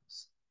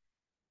 times.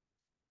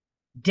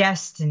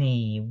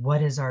 Destiny,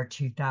 what is our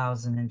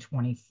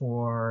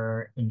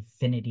 2024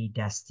 Infinity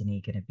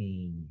Destiny going to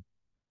be?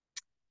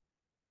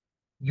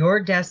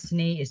 Your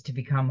destiny is to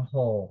become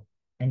whole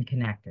and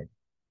connected.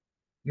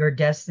 Your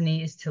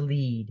destiny is to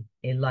lead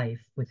a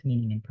life with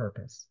meaning and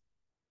purpose.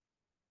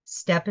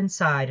 Step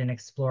inside and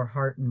explore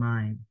heart and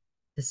mind.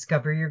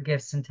 Discover your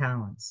gifts and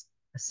talents,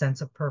 a sense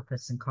of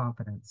purpose and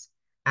confidence.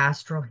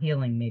 Astral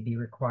healing may be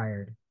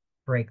required.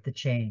 Break the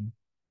chain.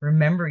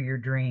 Remember your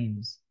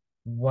dreams.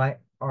 What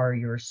are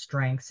your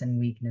strengths and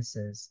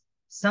weaknesses?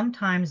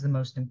 Sometimes the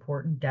most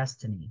important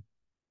destiny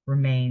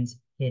remains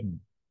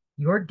hidden.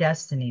 Your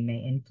destiny may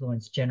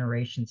influence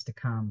generations to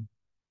come.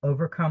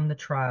 Overcome the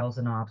trials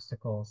and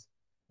obstacles.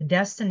 The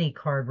Destiny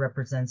card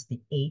represents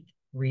the 8th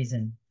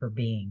reason for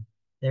being.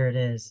 There it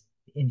is,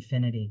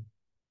 infinity,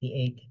 the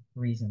 8th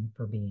reason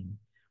for being.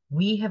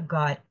 We have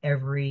got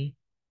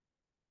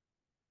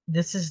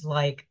this is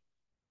like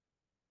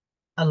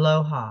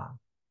Aloha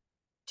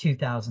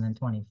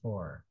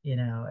 2024.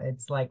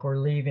 It's like we're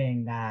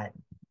leaving that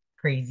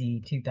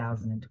crazy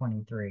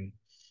 2023.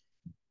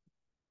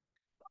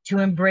 To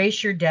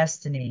embrace your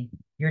destiny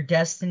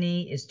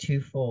is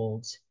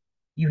twofold.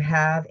 You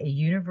have a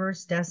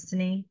universe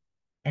destiny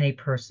and a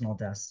personal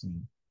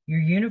destiny.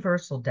 Your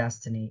universal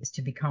destiny is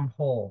to become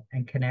whole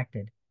and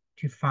connected,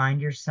 to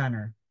find your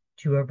center,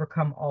 to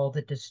overcome all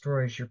that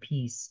destroys your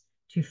peace,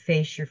 to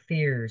face your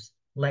fears,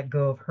 let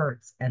go of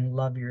hurts, and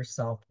love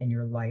yourself and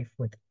your life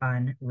with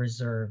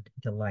unreserved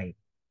delight.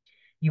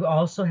 You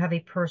also have a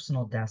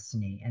personal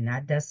destiny, and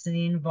that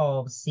destiny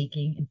involves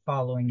seeking and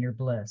following your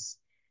bliss.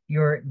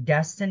 Your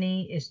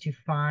destiny is to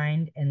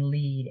find and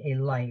lead a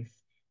life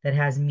that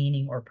has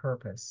meaning or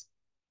purpose.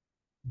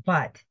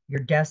 But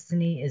your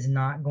destiny is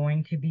not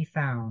going to be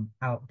found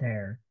out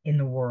there in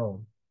the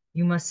world.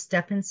 You must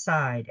step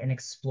inside and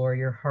explore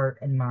your heart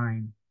and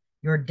mind.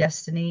 Your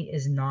destiny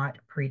is not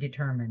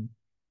predetermined,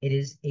 it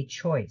is a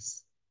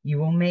choice you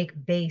will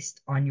make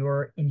based on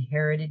your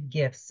inherited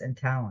gifts and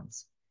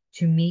talents.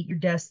 To meet your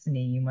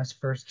destiny, you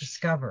must first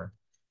discover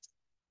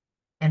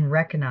and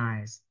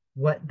recognize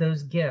what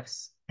those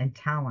gifts and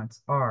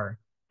talents are,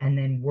 and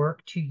then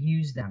work to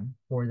use them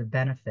for the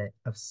benefit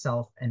of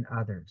self and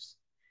others.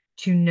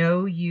 To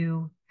know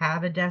you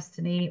have a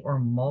destiny or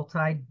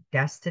multi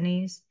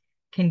destinies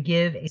can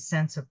give a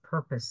sense of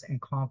purpose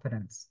and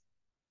confidence.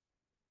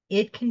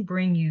 It can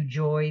bring you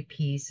joy,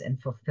 peace,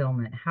 and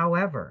fulfillment.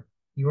 However,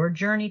 your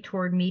journey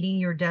toward meeting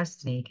your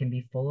destiny can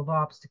be full of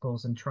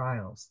obstacles and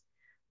trials.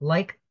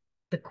 Like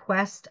the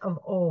quest of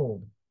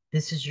old,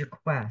 this is your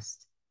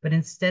quest. But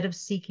instead of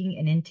seeking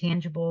an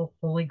intangible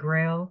holy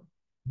grail,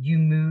 you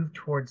move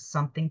towards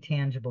something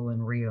tangible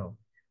and real.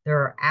 There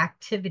are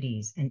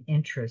activities and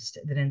interests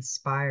that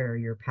inspire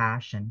your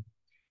passion.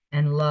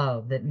 and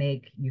love that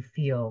make you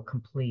feel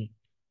complete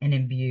and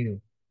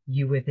imbue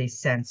you with a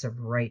sense of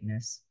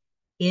rightness.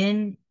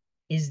 In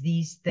is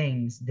these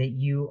things that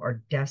you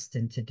are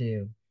destined to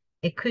do.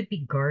 It could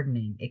be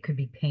gardening, it could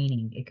be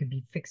painting, it could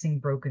be fixing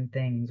broken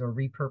things or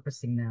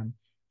repurposing them.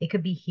 It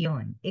could be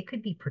healing, it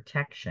could be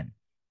protection,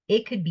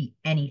 it could be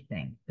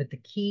anything. But the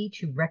key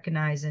to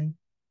recognizing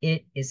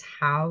it is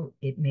how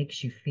it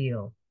makes you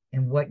feel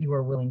and what you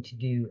are willing to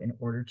do in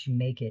order to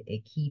make it a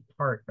key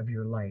part of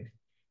your life.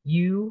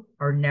 You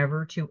are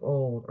never too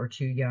old or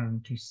too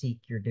young to seek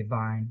your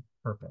divine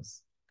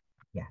purpose.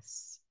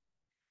 Yes.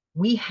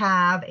 We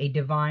have a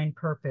divine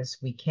purpose.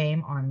 We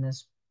came on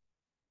this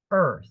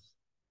earth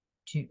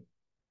to,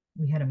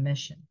 we had a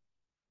mission,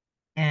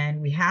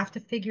 and we have to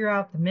figure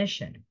out the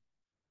mission.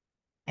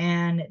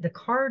 And the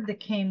card that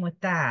came with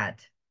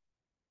that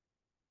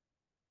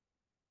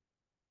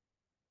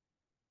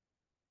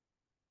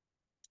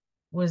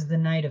was the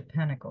Knight of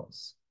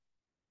Pentacles,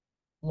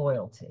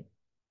 loyalty.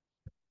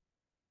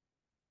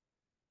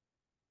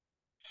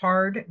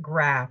 Hard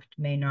graft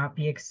may not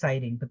be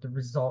exciting, but the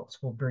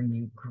results will bring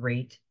you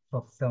great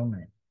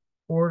fulfillment.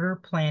 Order,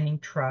 planning,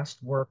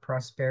 trust, work,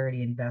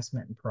 prosperity,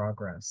 investment, and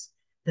progress.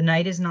 The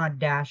knight is not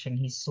dashing,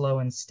 he's slow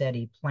and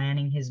steady,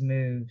 planning his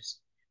moves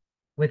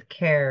with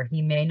care.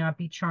 He may not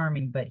be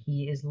charming, but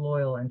he is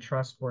loyal and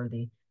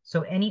trustworthy.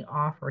 So any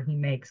offer he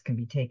makes can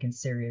be taken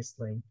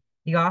seriously.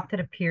 He often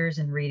appears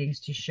in readings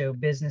to show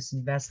business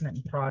investment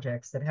and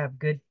projects that have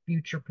good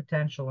future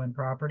potential in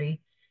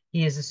property.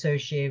 He is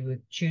associated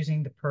with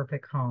choosing the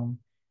perfect home.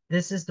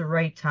 This is the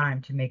right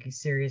time to make a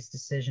serious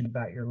decision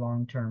about your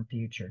long-term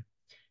future.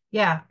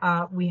 Yeah,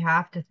 we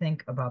have to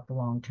think about the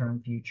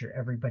long-term future.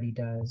 Everybody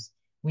does.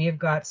 We have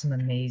got some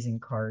amazing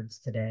cards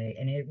today,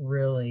 and it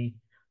really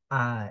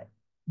uh,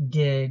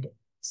 did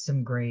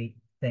some great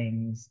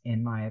things,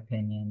 in my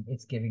opinion.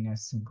 It's giving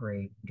us some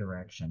great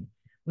direction.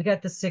 We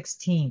got the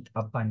 16th,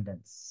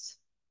 abundance.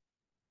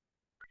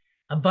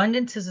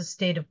 Abundance is a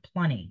state of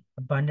plenty.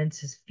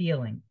 Abundance is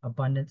feeling.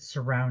 Abundance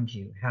surrounds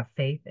you. Have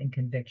faith and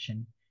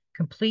conviction.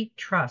 Complete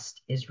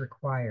trust is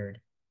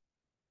required.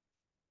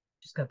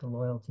 Just got the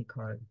loyalty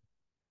card.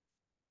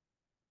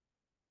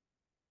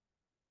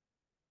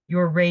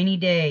 Your rainy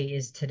day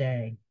is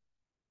today.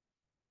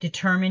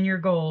 Determine your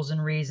goals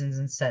and reasons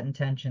and set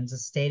intentions, a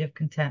state of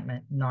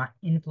contentment, not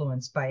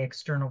influenced by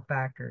external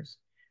factors.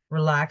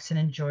 Relax and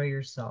enjoy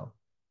yourself.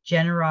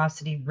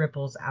 Generosity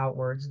ripples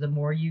outwards. The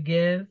more you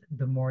give,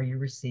 the more you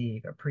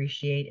receive.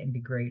 Appreciate and be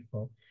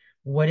grateful.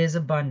 What is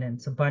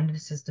abundance?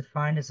 Abundance is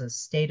defined as a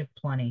state of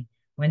plenty.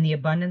 When the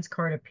abundance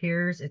card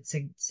appears, it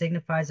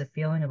signifies a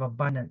feeling of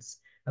abundance,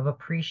 of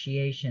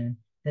appreciation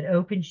that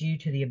opens you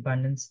to the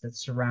abundance that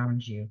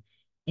surrounds you.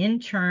 In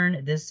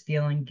turn, this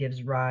feeling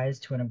gives rise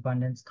to an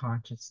abundance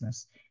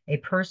consciousness. A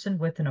person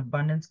with an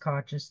abundance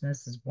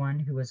consciousness is one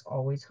who is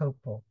always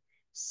hopeful,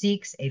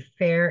 seeks a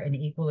fair and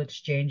equal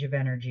exchange of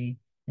energy,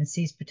 and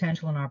sees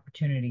potential and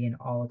opportunity in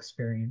all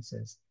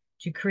experiences.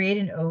 To create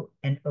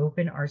and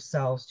open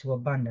ourselves to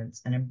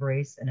abundance and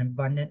embrace an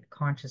abundant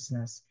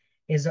consciousness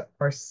is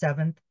our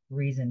seventh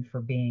reason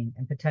for being,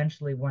 and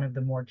potentially one of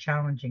the more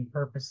challenging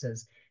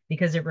purposes,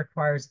 because it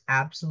requires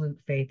absolute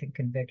faith and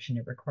conviction.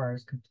 It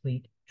requires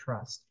complete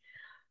trust.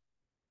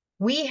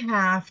 We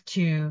have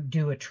to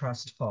do a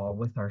trust fall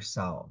with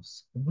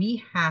ourselves.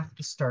 We have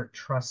to start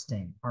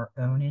trusting our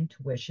own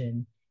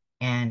intuition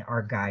and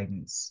our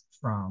guidance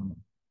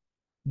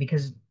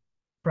because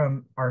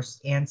from our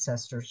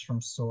ancestors,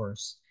 from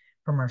source,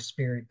 from our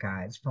spirit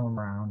guides, from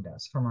around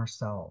us, from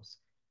ourselves.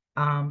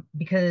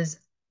 Because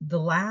the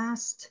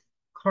last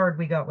card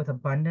we got with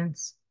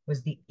abundance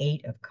was the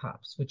Eight of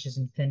Cups, which is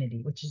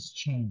infinity, which is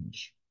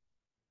change.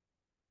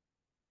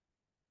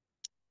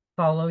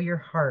 Follow your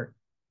heart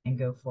and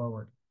go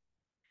forward.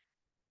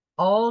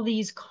 All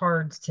these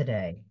cards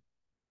today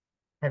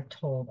have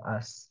told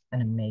us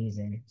an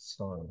amazing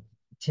story.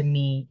 To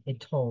me, it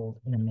told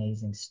an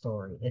amazing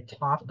story. It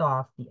topped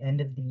off the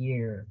end of the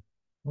year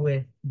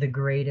with the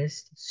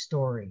greatest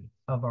story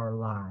of our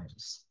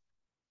lives.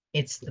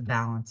 It's the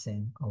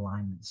balancing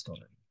alignment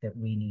story that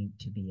we need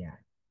to be at.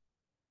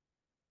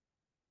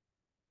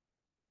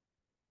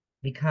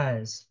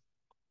 Because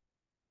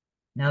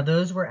now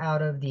those were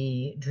out of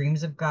the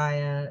Dreams of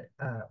Gaia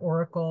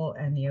Oracle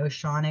and the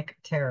Oceanic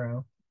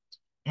Tarot.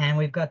 And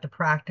we've got the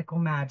Practical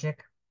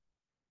Magic.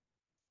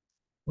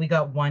 We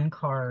got one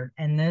card,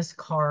 and this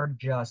card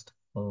just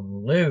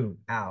flew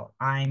out.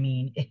 I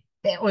mean,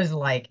 it was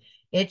like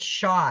it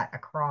shot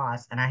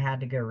across, and I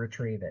had to go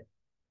retrieve it.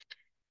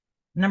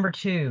 Number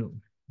two,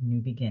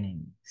 new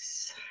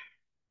beginnings.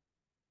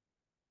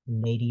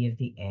 Lady of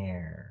the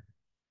Air.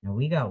 Now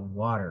we got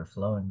water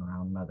flowing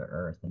around Mother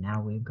Earth, and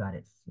now we've got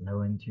it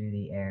flowing through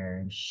the air,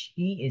 and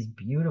she is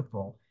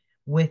beautiful.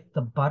 With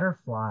the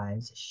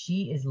butterflies,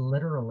 she is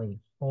literally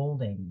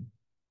holding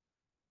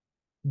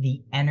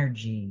the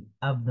energy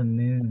of the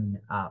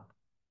moon up.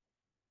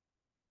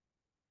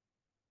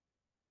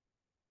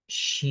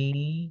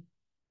 She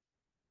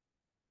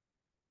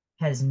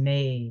has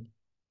made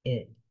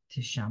it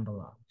to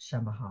Shambhala.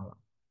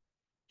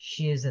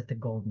 She is at the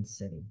Golden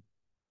City.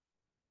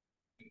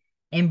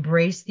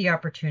 Embrace the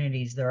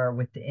opportunities that are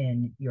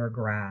within your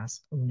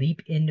grasp.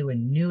 Leap into a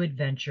new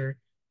adventure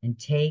and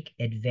take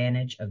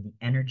advantage of the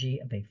energy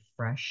of a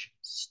fresh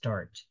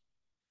start.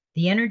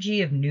 The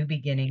energy of new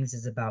beginnings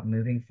is about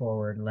moving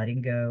forward,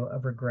 letting go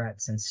of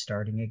regrets, and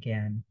starting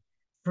again,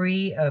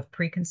 free of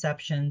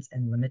preconceptions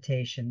and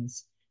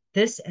limitations.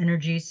 This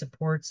energy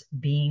supports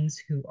beings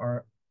who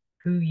are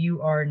who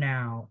you are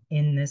now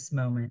in this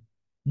moment,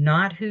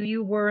 not who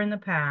you were in the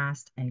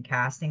past, and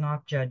casting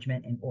off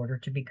judgment in order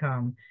to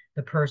become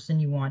the person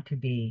you want to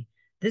be.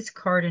 This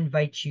card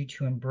invites you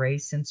to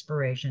embrace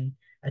inspiration,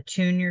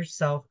 attune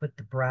yourself with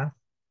the breath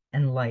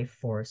and life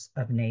force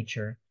of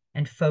nature,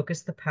 and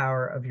focus the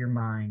power of your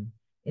mind.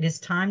 It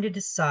is time to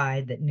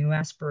decide that new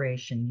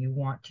aspiration you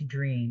want to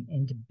dream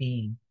into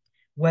being,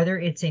 whether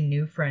it's a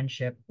new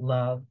friendship,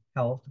 love,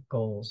 health,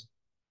 goals,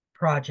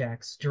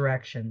 projects,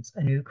 directions,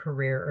 a new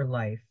career or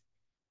life,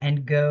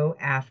 and go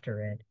after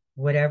it.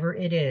 Whatever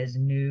it is,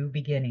 new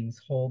beginnings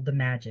hold the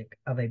magic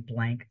of a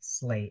blank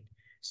slate.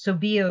 So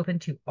be open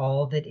to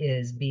all that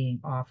is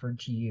being offered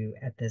to you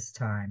at this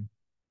time.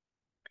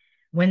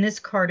 When this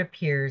card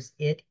appears,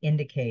 it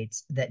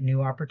indicates that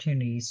new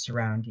opportunities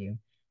surround you.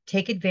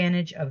 Take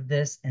advantage of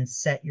this and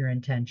set your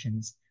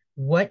intentions.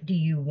 What do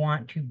you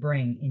want to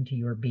bring into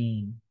your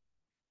being?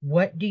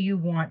 What do you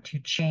want to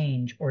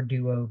change or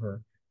do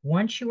over?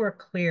 Once you are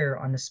clear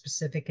on the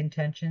specific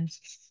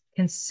intentions,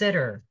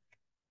 consider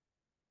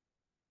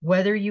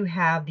whether you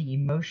have the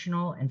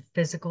emotional and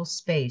physical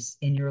space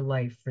in your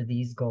life for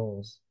these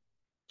goals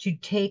to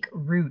take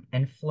root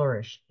and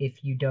flourish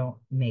if you don't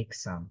make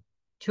some.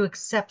 To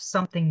accept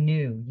something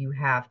new, you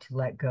have to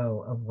let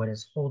go of what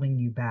is holding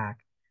you back.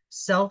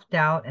 Self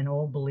doubt and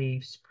old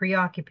beliefs,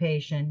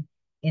 preoccupation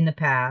in the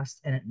past,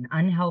 and an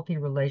unhealthy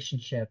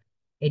relationship,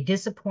 a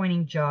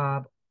disappointing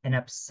job, an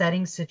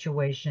upsetting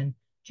situation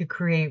to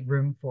create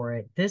room for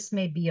it. This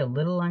may be a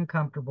little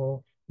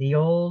uncomfortable. The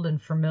old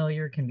and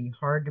familiar can be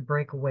hard to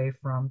break away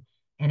from,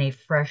 and a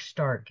fresh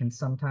start can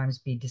sometimes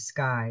be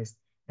disguised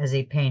as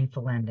a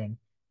painful ending,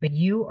 but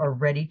you are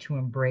ready to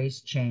embrace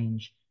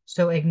change.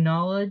 So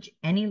acknowledge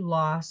any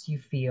loss you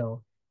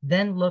feel,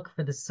 then look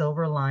for the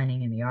silver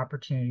lining and the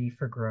opportunity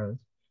for growth,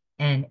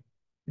 and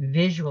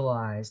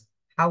visualize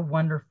how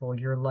wonderful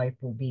your life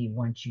will be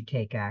once you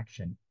take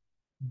action.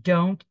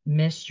 Don't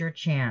miss your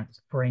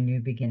chance for a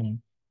new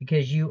beginning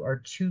because you are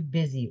too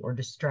busy or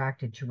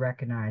distracted to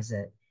recognize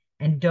it.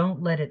 And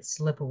don't let it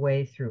slip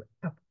away through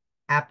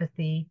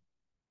apathy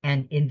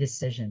and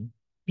indecision.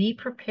 Be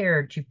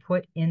prepared to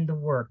put in the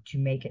work to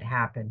make it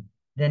happen,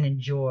 then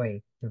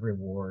enjoy the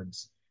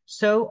rewards.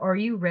 So, are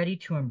you ready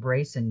to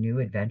embrace a new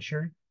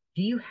adventure?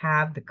 Do you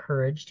have the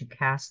courage to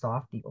cast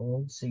off the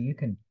old so you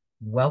can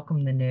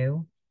welcome the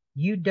new?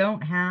 You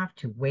don't have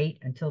to wait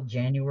until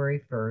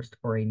January 1st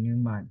or a new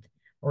month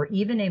or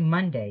even a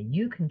Monday.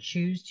 You can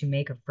choose to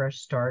make a fresh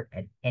start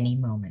at any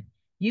moment.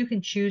 You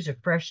can choose a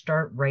fresh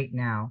start right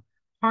now.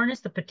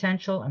 Harness the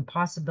potential and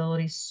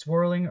possibilities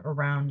swirling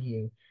around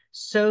you.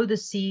 Sow the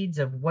seeds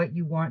of what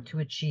you want to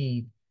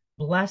achieve.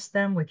 Bless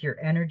them with your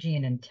energy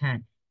and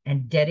intent,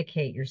 and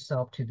dedicate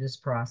yourself to this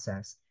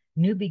process.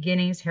 New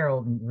beginnings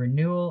herald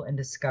renewal and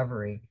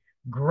discovery.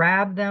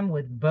 Grab them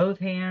with both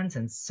hands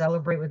and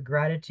celebrate with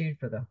gratitude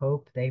for the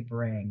hope they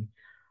bring.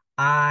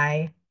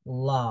 I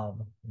love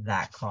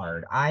that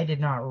card. I did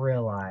not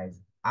realize,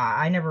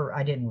 I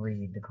didn't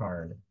read the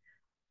card.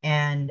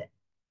 And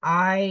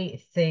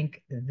I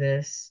think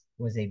this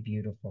was a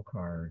beautiful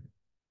card.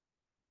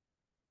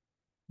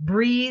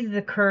 Breathe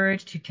the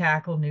courage to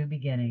tackle new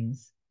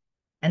beginnings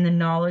and the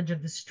knowledge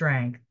of the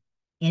strength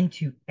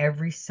into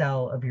every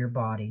cell of your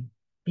body.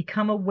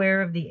 Become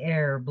aware of the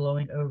air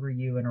blowing over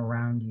you and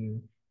around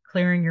you,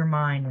 clearing your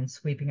mind and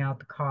sweeping out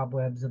the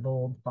cobwebs of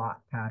old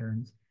thought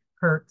patterns,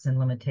 hurts, and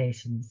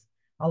limitations.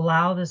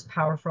 Allow this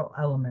powerful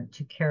element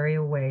to carry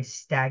away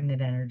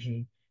stagnant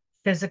energy,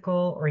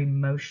 physical or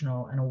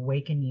emotional, and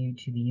awaken you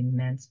to the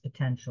immense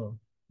potential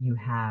you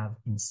have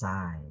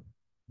inside.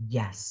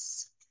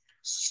 Yes.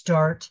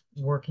 Start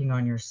working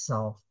on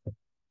yourself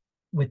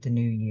with the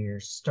new year.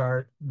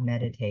 Start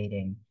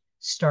meditating.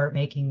 Start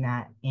making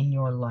that in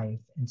your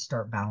life and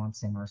start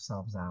balancing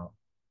ourselves out.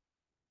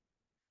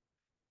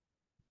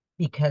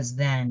 Because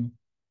then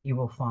you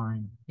will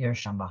find your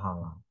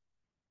Shambhala.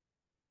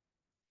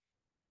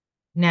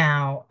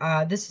 Now,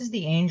 this is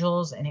the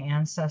angels and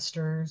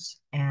ancestors,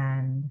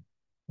 and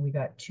we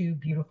got two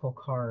beautiful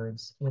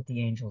cards with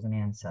the angels and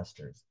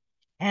ancestors.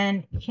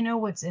 And you know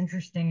what's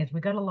interesting is we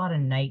got a lot of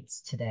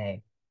knights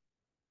today.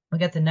 We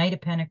got the Knight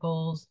of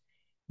Pentacles,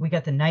 we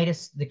got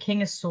the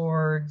King of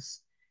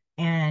Swords,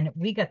 and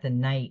we got the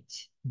Knight.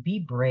 Be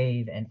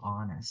brave and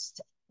honest.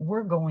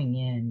 We're going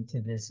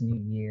into this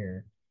new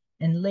year.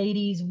 And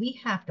ladies, we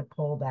have to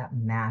pull that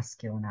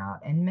masculine out.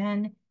 And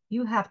men,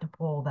 you have to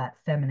pull that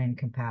feminine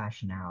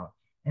compassion out.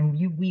 And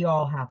we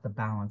all have to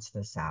balance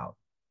this out.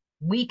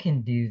 We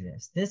can do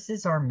this. This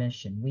is our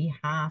mission. We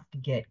have to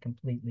get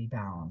completely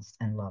balanced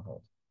and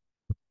leveled.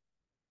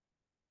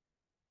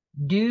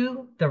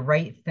 Do the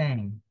right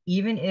thing,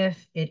 even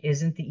if it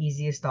isn't the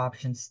easiest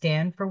option.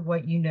 Stand for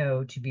what you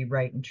know to be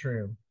right and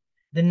true.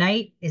 The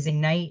knight is a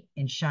knight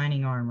in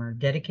shining armor,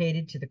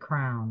 dedicated to the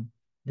crown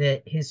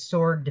that his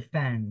sword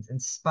defends,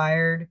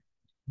 inspired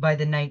by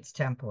the Knights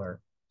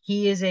Templar.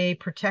 He is a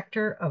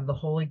protector of the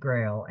Holy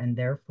Grail and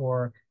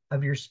therefore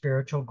of your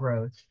spiritual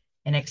growth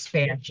and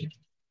expansion.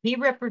 He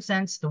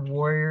represents the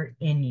warrior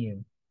in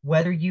you.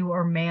 Whether you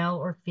are male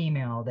or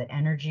female, the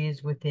energy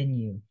is within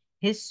you.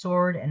 His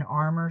sword and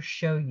armor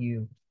show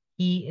you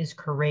he is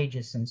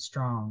courageous and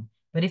strong.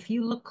 But if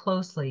you look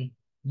closely,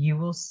 you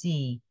will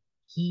see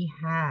he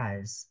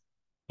has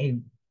a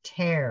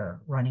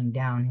tear running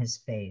down his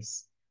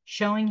face,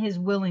 showing his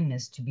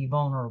willingness to be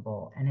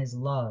vulnerable and his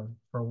love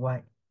for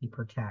what he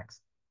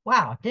protects.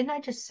 Wow, didn't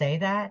I just say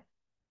that?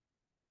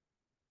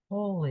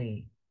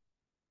 Holy,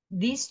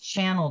 these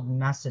channeled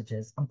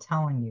messages, I'm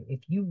telling you, if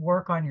you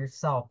work on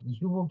yourself,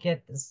 you will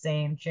get the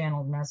same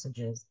channeled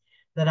messages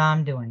that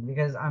I'm doing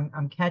because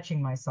I'm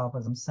catching myself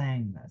as I'm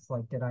saying this.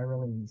 Like, did I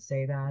really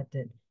say that?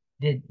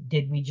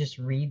 Did we just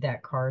read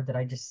that card that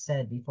I just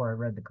said before I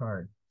read the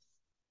card?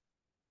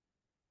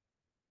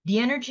 The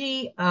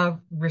energy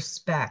of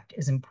respect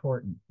is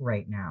important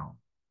right now.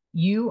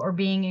 You are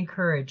being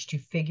encouraged to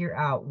figure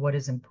out what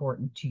is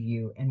important to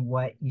you and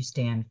what you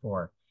stand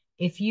for.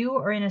 If you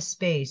are in a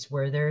space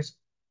where there's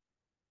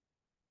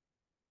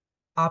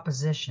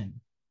opposition.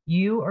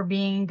 You are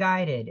being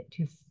guided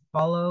to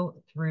follow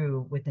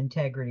through with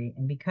integrity.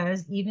 And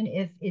because even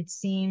if it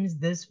seems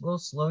this will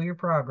slow your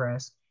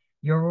progress,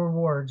 your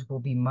rewards will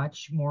be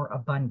much more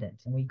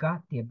abundant. And we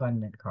got the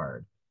abundant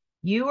card.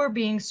 You are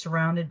being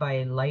surrounded by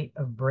a light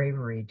of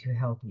bravery to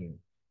help you.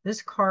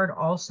 This card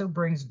also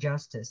brings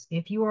justice.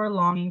 If you are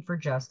longing for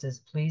justice,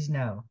 please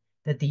know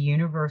that the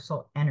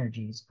universal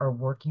energies are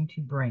working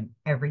to bring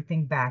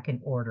everything back in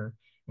order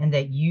and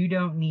that you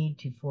don't need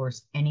to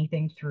force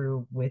anything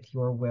through with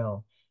your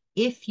will.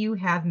 If you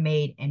have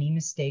made any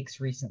mistakes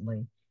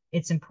recently,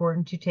 it's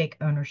important to take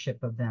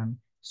ownership of them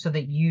so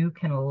that you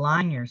can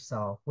align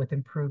yourself with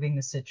improving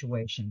the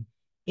situation.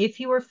 If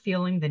you are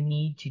feeling the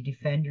need to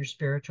defend your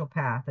spiritual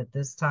path at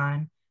this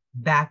time,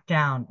 back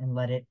down and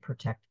let it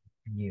protect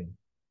you.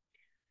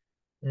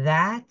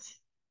 That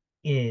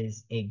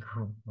is a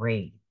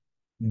great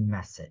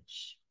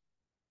message.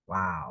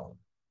 Wow.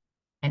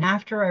 And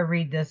after I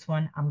read this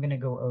one, I'm going to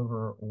go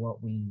over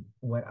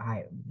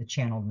the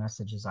channeled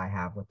messages I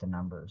have with the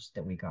numbers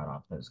that we got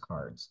off those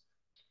cards.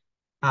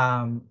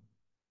 Um,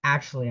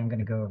 Actually, I'm going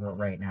to go over it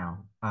right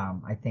now.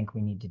 I think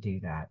we need to do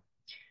that.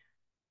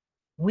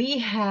 We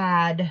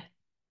had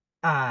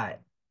uh,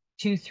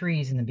 two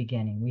threes in the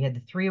beginning. We had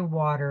the three of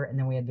water, and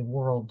then we had the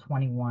world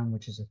 21,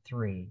 which is a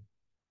three.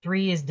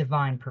 Three is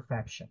divine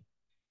perfection.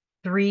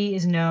 Three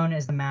is known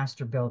as the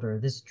master builder.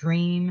 This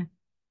dream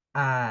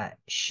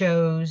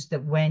shows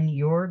that when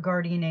your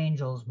guardian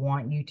angels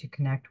want you to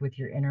connect with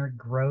your inner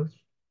growth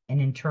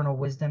and internal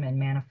wisdom and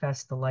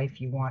manifest the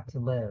life you want to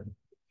live,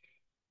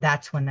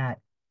 that's when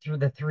that through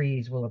the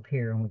threes will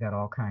appear. And we got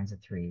all kinds of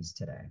threes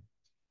today.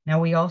 Now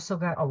we also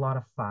got a lot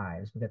of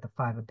fives. We got the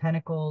five of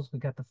pentacles. We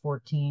got the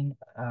 14,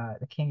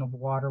 the king of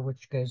water,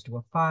 which goes to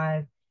a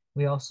five.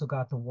 We also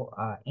got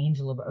the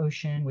angel of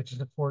ocean, which is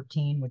a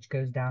 14, which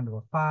goes down to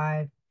a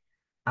five.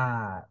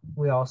 Uh,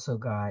 we also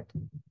got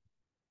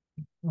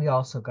we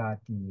also got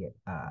the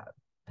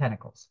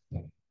pentacles.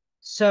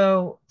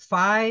 So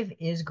five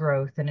is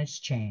growth and it's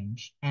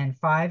change, and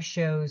five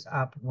shows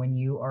up when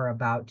you are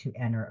about to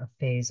enter a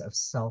phase of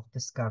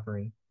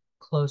self-discovery,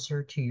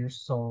 closer to your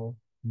soul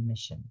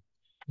mission.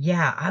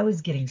 Yeah, I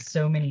was getting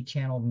so many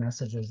channeled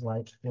messages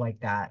like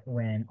that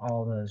when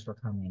all those were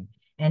coming.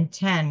 And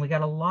 10, we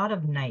got a lot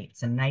of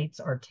knights, and knights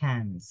are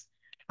tens,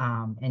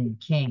 and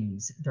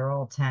kings, they're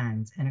all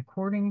tens. And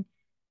according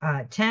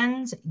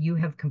tens, you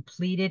have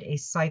completed a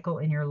cycle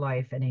in your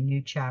life, and a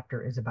new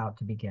chapter is about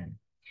to begin.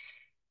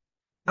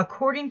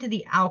 According to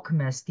the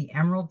alchemist, the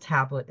emerald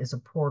tablet is a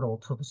portal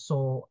to the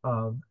soul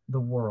of the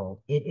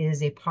world. It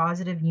is a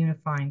positive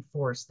unifying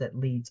force that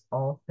leads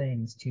all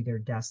things to their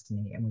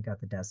destiny. And we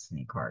got the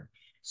destiny card.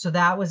 So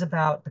that was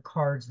about the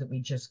cards that we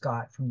just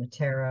got from the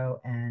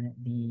tarot and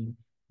the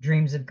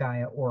Dreams of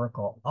Gaia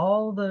Oracle.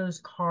 All those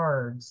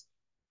cards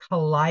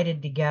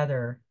collided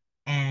together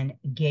and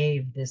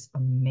gave this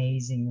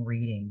amazing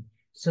reading.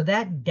 So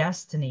that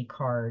destiny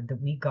card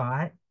that we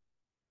got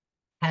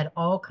had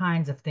all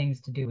kinds of things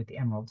to do with the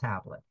Emerald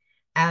Tablet.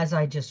 As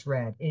I just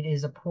read, it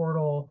is a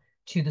portal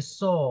to the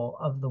soul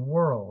of the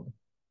world.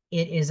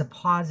 It is a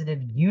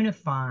positive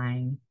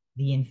unifying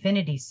the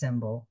infinity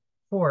symbol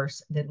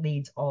force that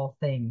leads all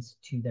things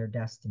to their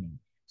destiny.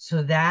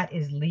 So that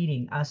is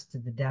leading us to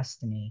the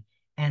destiny.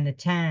 And the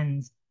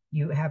tens,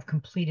 you have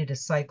completed a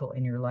cycle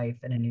in your life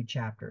and a new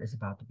chapter is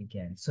about to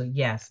begin. So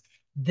yes,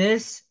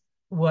 this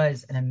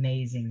was an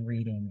amazing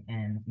reading,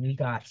 and we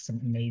got some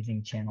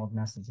amazing channeled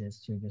messages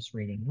through this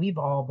reading. We've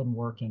all been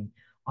working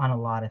on a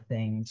lot of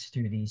things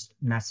through these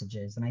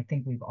messages, and I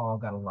think we've all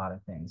got a lot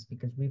of things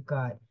because we've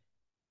got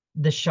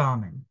the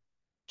shaman,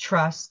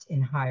 trust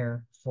in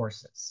higher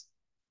forces.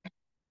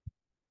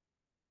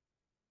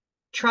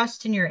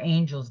 Trust in your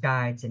angels,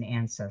 guides, and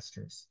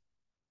ancestors.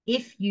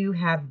 If you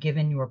have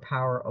given your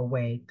power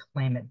away,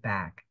 claim it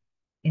back.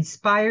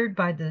 Inspired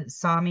by the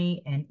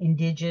Sami and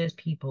indigenous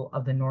people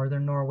of the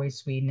northern Norway,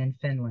 Sweden, and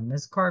Finland,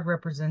 this card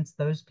represents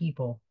those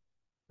people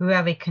who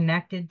have a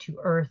connected to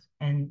earth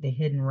and the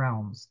hidden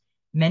realms.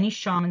 Many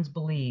shamans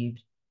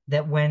believed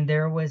that when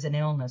there was an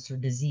illness or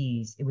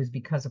disease, it was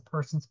because a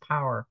person's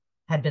power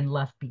had been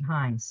left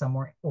behind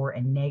somewhere or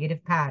a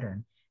negative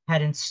pattern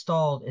had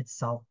installed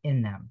itself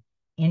in them.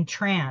 In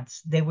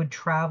trance, they would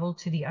travel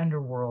to the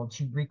underworld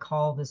to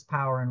recall this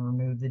power and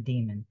remove the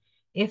demon.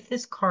 If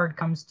this card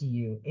comes to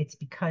you, it's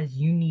because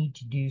you need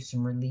to do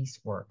some release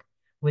work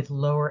with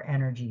lower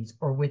energies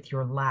or with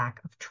your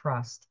lack of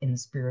trust in the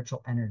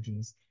spiritual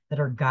energies that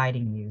are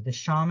guiding you. The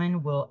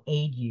shaman will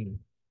aid you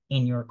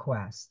in your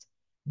quest.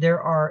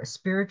 There are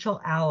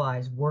spiritual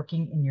allies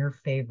working in your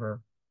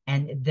favor,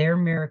 and their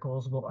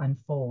miracles will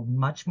unfold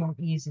much more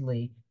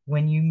easily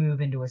when you move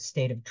into a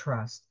state of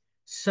trust.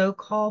 So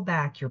call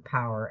back your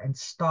power and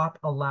stop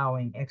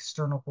allowing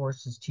external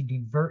forces to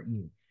divert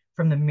you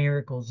from the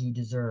miracles you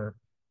deserve.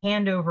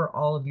 Hand over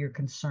all of your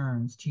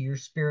concerns to your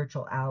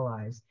spiritual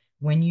allies.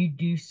 When you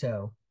do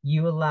so,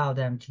 you allow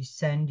them to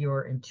send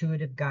your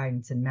intuitive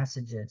guidance and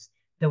messages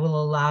that will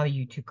allow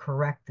you to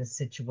correct the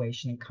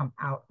situation and come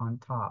out on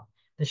top.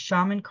 The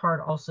shaman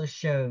card also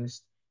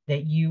shows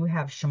that you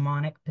have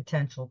shamanic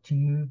potential to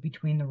move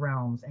between the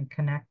realms and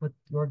connect with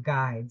your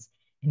guides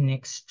in an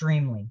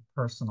extremely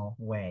personal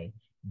way.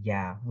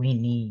 Yeah, we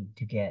need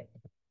to get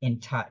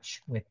in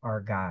touch with our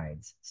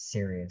guides.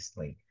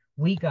 Seriously.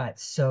 We got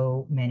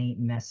so many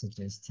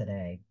messages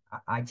today.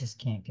 I just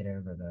can't get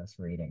over this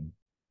reading.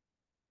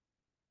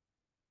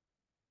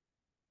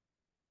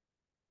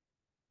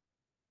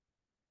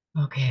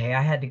 Okay,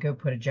 I had to go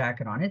put a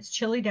jacket on. It's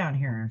chilly down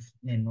here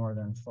in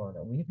northern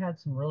Florida. We've had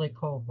some really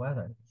cold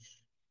weather.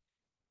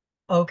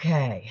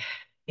 Okay,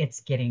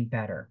 it's getting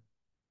better.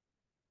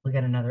 We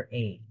got another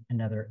eight,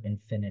 another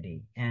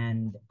infinity.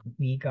 And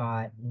we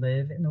got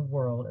live in the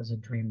world as a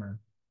dreamer,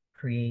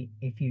 create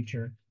a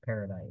future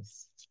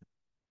paradise.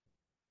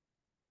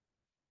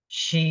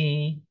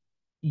 She,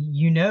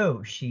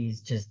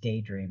 she's just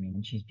daydreaming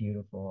and she's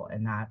beautiful.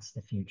 And that's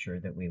the future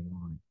that we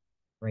want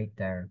right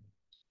there.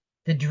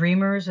 The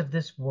dreamers of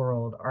this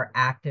world are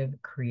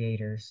active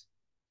creators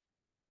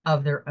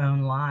of their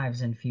own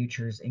lives and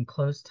futures in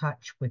close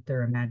touch with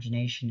their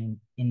imagination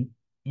and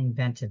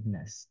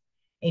inventiveness.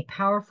 A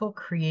powerful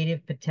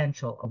creative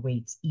potential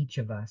awaits each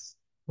of us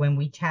when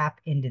we tap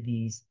into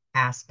these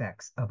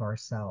aspects of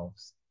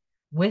ourselves.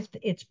 With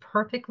its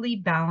perfectly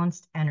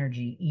balanced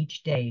energy,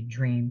 each day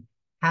dream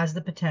has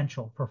the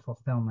potential for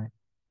fulfillment.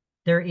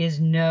 There is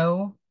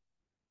no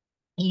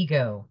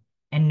ego,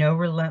 and no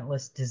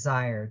relentless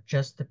desire,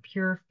 just the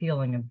pure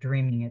feeling of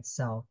dreaming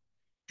itself.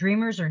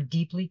 Dreamers are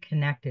deeply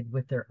connected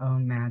with their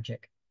own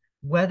magic,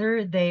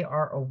 whether they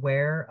are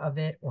aware of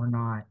it or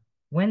not.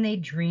 When they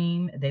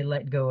dream, they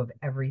let go of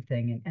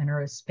everything and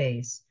enter a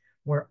space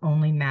where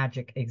only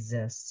magic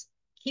exists.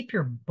 Keep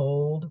your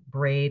bold,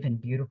 brave, and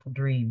beautiful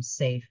dreams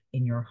safe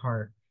in your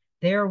heart.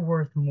 They are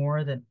worth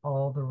more than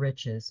all the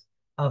riches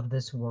of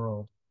this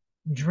world.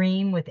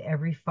 Dream with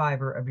every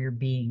fiber of your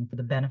being for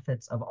the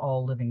benefits of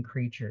all living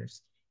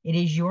creatures. It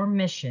is your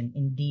mission,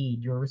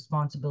 indeed, your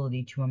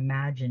responsibility to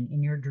imagine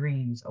in your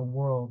dreams a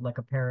world like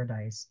a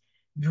paradise.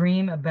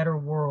 Dream a better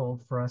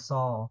world for us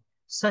all.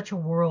 Such a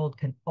world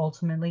can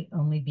ultimately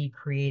only be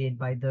created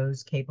by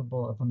those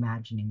capable of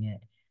imagining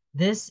it.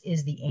 This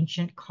is the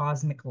ancient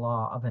cosmic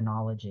law of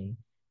analogy.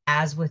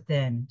 As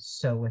within,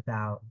 so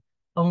without.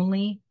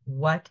 Only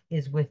what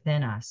is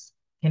within us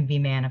can be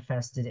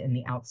manifested in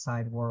the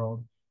outside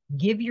world.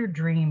 Give your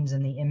dreams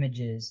and the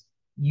images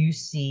you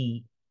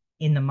see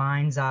in the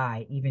mind's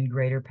eye even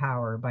greater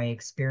power by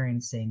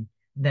experiencing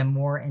them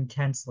more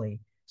intensely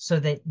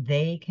so that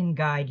they can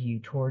guide you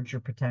towards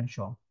your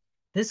potential.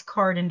 This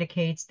card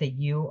indicates that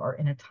you are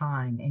in a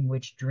time in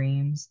which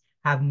dreams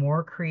have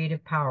more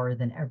creative power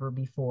than ever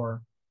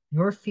before.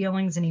 Your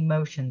feelings and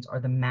emotions are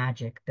the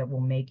magic that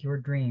will make your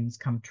dreams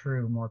come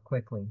true more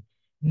quickly.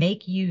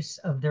 Make use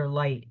of their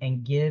light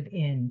and give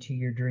in to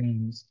your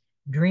dreams.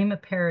 Dream a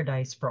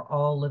paradise for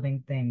all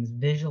living things.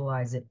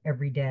 Visualize it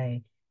every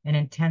day and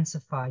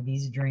intensify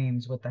these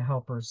dreams with the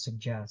helpers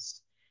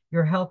suggest.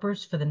 Your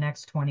helpers for the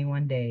next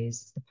 21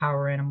 days. The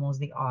power animal is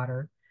the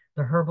otter.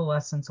 The herbal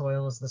essence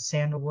oil is the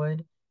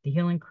sandalwood. The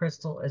healing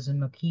crystal is a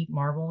mesquite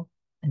marble.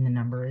 And the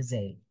number is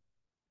 8.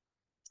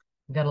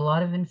 We've got a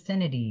lot of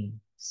infinity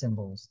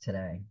symbols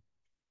today.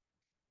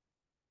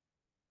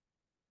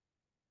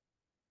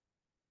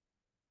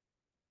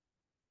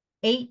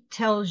 8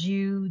 tells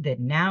you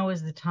that now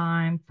is the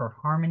time for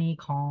harmony,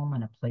 calm,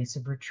 and a place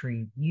of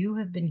retreat. You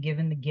have been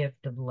given the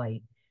gift of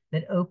light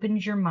that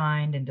opens your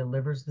mind and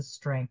delivers the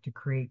strength to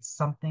create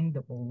something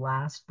that will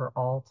last for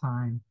all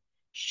time.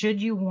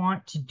 Should you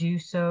want to do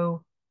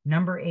so,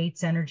 number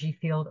 8's energy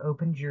field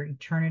opens your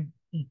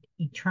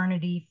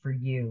eternity for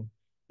you.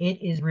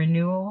 It is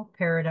renewal,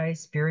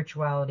 paradise,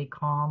 spirituality,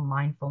 calm,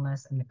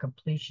 mindfulness, and the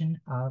completion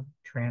of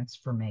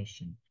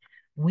transformation.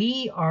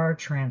 We are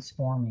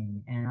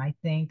transforming, and I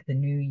think the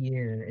new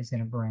year is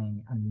going to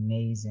bring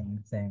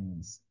amazing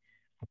things.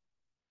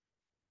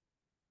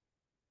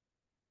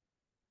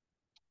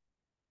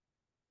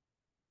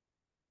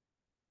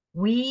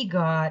 We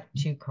got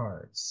two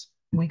cards.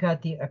 We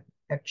got the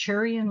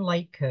Arcturian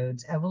light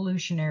codes,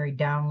 evolutionary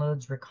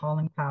downloads,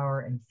 recalling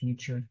power, and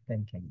future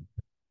thinking.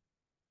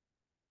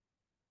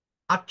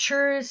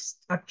 Arcturus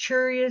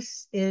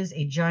is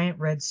a giant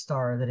red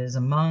star that is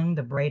among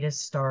the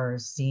brightest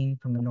stars seen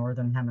from the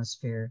northern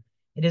hemisphere.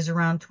 It is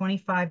around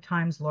 25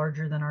 times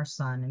larger than our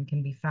sun and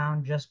can be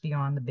found just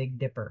beyond the Big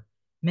Dipper.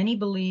 Many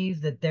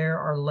believe that there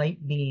are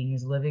light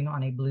beings living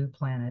on a blue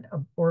planet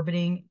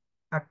orbiting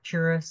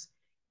Arcturus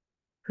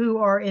who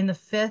are in the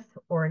fifth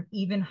or an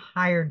even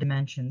higher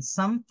dimension.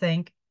 Some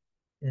think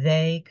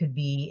they could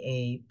be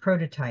a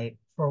prototype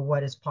for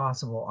what is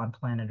possible on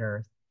planet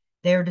Earth.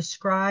 They are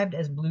described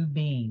as blue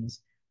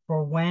beings,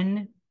 for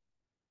when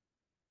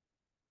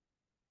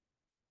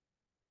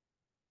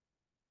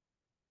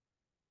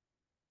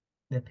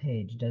the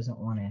page doesn't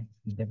want to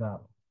give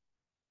up.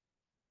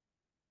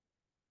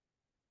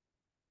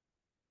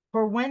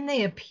 For when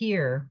they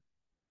appear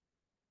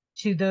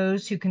to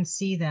those who can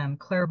see them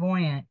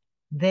clairvoyant,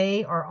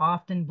 they are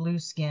often blue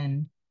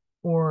skinned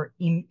or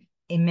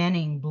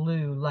emitting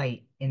blue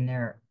light in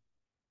their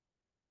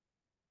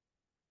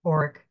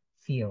auric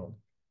field.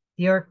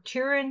 The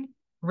Arcturian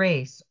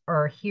race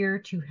are here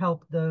to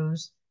help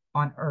those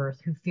on Earth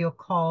who feel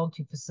called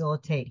to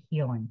facilitate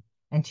healing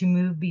and to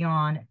move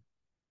beyond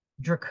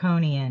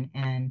draconian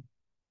and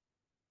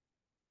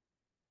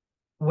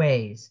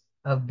ways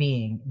of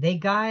being. They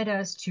guide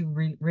us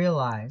to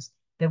realize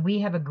that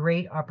we have a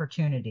great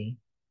opportunity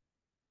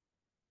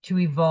to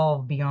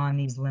evolve beyond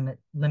these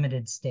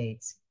limited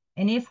states.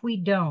 And if we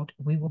don't,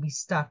 we will be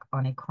stuck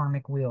on a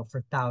karmic wheel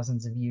for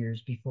thousands of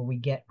years before we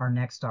get our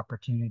next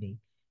opportunity.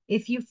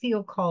 If you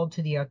feel called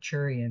to the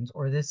Arcturians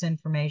or this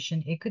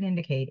information, it could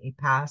indicate a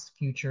past,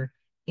 future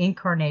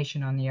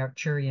incarnation on the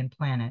Arcturian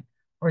planet,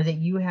 or that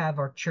you have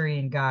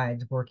Arcturian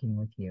guides working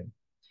with you.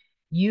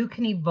 You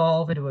can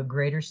evolve into a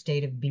greater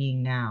state of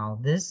being now.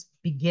 This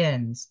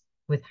begins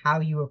with how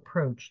you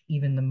approach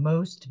even the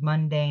most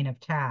mundane of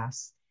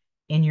tasks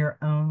in your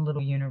own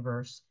little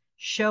universe.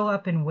 Show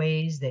up in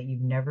ways that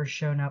you've never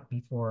shown up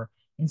before.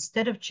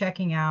 Instead of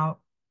checking out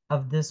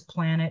of this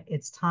planet,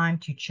 it's time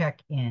to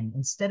check in.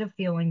 Instead of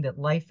feeling that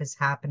life is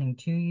happening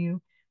to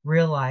you,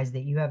 realize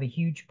that you have a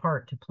huge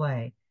part to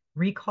play.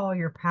 Recall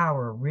your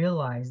power.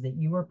 Realize that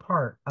you are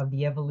part of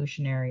the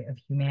evolutionary of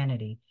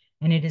humanity,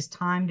 and it is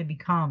time to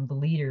become the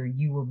leader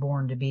you were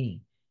born to be.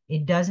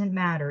 It doesn't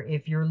matter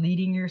if you're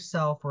leading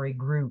yourself or a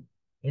group,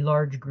 a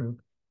large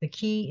group. The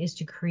key is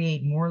to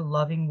create more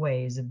loving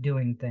ways of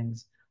doing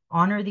things.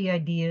 Honor the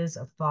ideas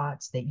of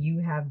thoughts that you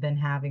have been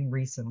having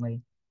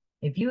recently.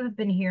 If you have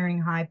been hearing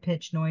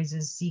high-pitched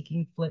noises,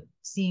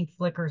 seeing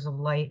flickers of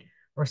light,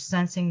 or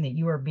sensing that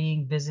you are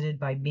being visited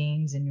by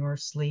beings in your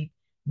sleep,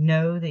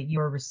 know that you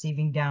are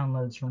receiving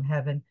downloads from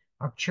heaven.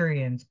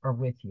 Arcturians are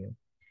with you.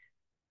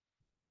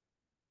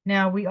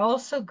 Now, we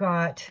also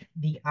got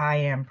the I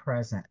am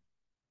present.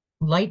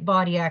 Light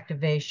body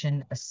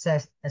activation,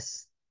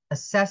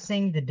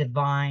 assessing the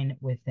divine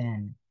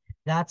within.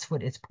 That's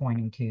what it's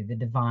pointing to, the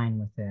divine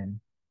within.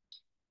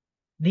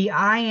 The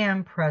I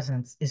am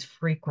presence is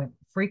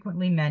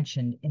frequently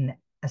mentioned in the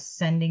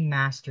ascending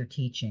master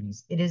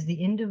teachings. It is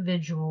the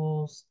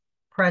individual's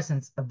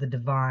presence of the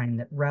divine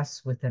that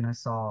rests within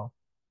us all.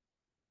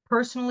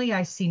 Personally,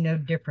 I see no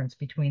difference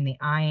between the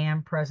I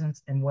am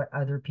presence and what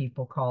other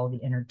people call the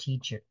inner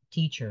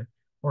teacher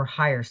or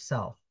higher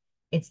self.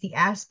 It's the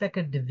aspect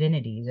of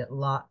divinity that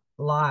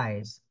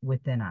lies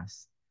within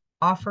us,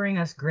 offering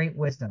us great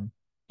wisdom.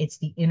 It's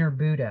the inner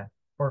Buddha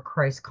or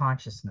Christ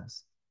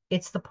consciousness.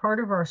 It's the part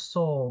of our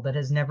soul that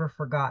has never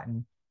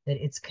forgotten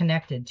that it's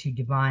connected to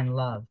divine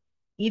love.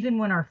 Even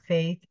when our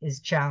faith is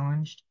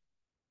challenged,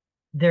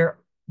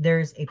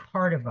 there's a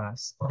part of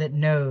us that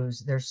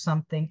knows there's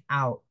something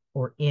out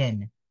or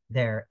in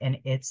there, and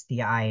it's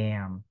the I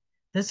am.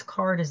 This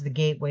card is the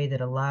gateway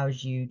that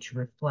allows you to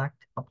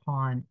reflect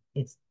upon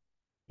its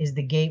is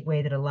the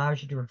gateway that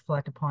allows you to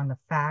reflect upon the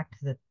fact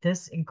that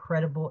this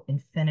incredible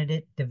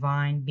infinite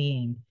divine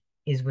being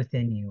is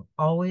within you,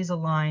 always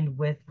aligned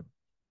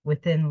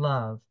within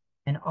love,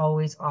 and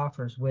always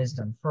offers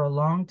wisdom. For a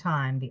long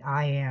time, the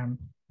I am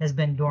has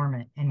been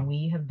dormant, and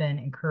we have been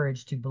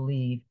encouraged to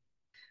believe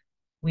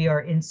we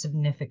are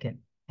insignificant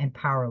and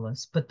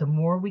powerless. But the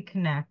more we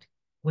connect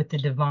with the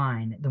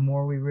divine, the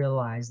more we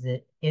realize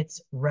that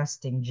it's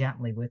resting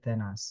gently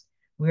within us.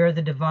 We are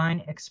the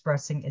divine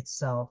expressing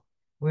itself.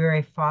 We are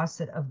a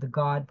facet of the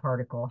God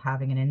particle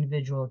having an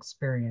individual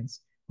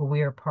experience, but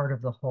we are part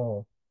of the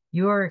whole.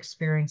 You are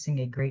experiencing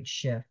a great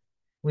shift,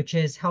 which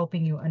is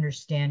helping you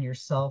understand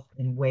yourself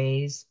in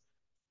ways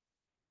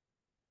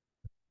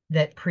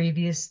that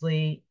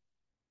previously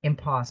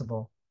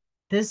impossible.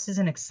 This is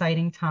an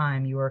exciting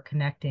time. You are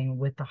connecting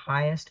with the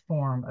highest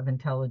form of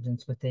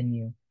intelligence within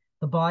you.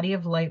 The body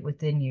of light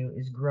within you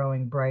is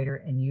growing brighter,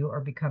 and you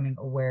are becoming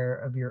aware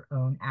of your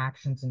own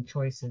actions and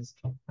choices,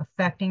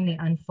 affecting the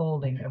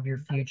unfolding of your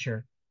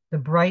future. The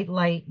bright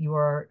light you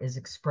are is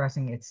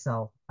expressing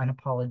itself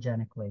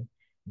unapologetically.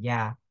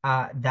 Yeah,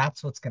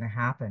 that's what's going to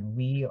happen.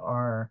 We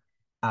are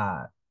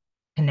uh,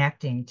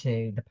 connecting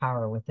to the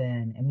power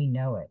within, and we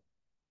know it.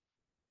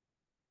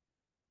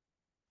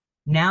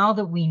 Now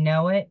that we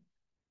know it,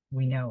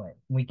 we know it.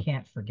 We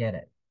can't forget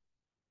it.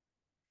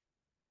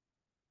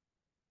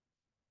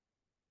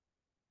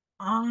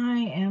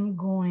 I am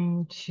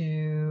going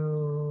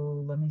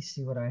to, let me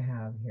see what I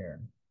have here.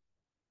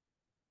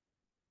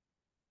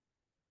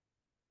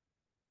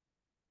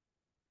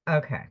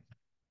 Okay.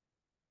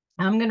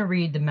 I'm going to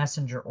read the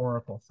messenger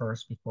oracle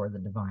first before the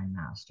divine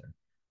master.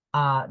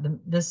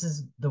 This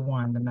is the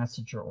one, the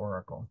messenger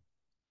oracle.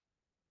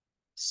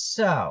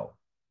 So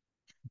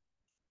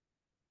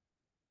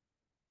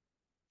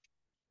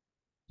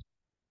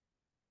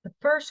the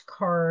first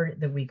card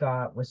that we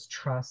got was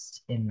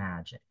trust in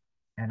magic.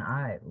 And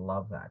I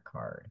love that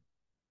card.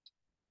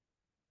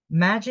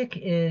 Magic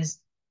is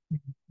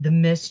the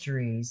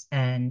mysteries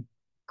and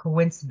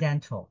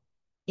coincidental.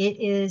 It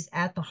is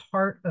at the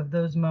heart of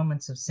those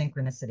moments of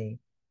synchronicity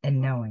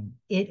and knowing.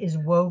 It is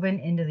woven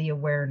into the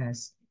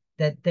awareness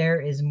that there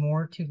is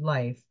more to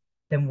life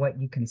than what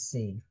you can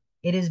see.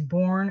 It is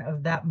born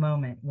of that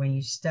moment when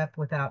you step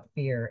without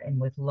fear and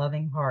with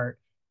loving heart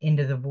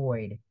into the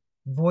void.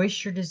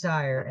 Voice your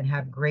desire and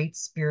have great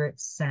spirit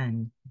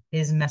send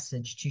his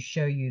message to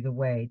show you the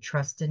way.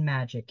 Trust in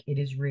magic. It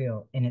is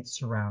real and it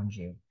surrounds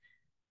you.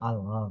 I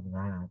love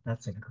that.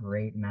 That's a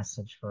great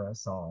message for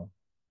us all.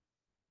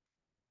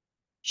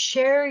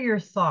 Share your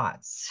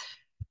thoughts,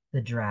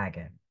 the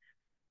dragon.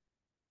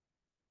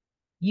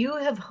 You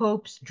have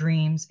hopes,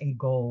 dreams, and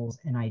goals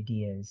and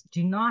ideas.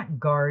 Do not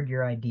guard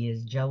your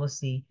ideas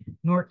jealously,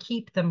 nor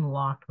keep them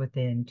locked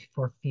within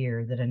for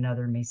fear that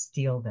another may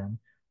steal them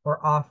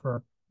or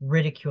offer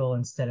ridicule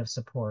instead of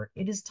support.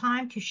 It is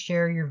time to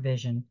share your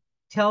vision.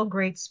 Tell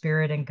Great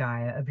Spirit and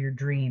Gaia of your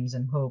dreams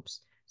and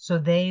hopes so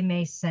they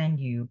may send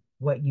you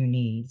what you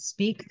need.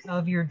 Speak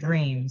of your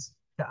dreams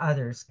to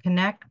others.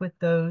 Connect with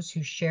those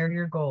who share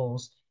your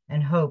goals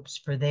and hopes,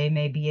 for they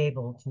may be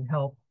able to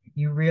help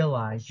you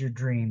realize your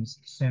dreams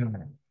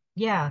sooner.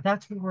 Yeah,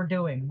 that's what we're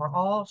doing. We're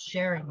all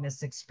sharing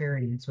this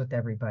experience with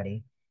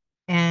everybody.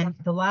 And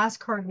the last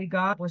card we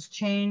got was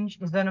change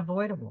is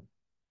unavoidable.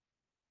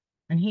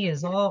 And he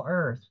is all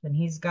earth. And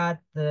he's got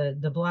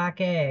the black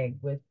egg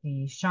with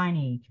the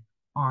shiny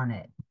on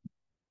it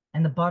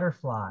and the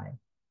butterfly.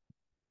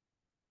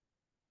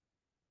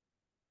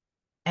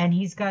 And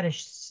he's got a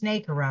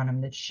snake around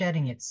him that's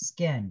shedding its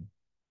skin.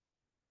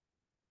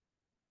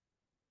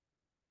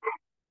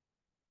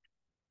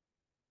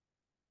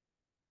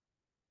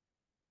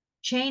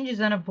 Change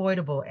is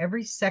unavoidable.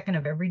 Every second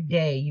of every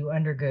day you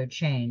undergo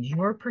change.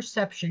 Your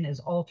perception is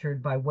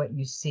altered by what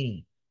you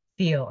see,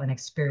 feel, and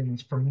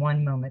experience from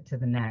one moment to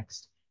the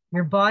next.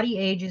 Your body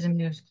ages and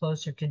moves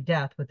closer to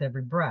death with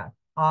every breath.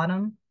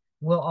 Autumn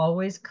will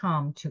always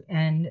come to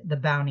end the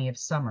bounty of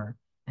summer,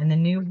 and the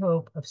new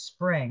hope of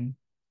spring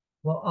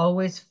will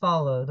always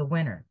follow the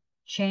winter.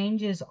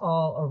 Change is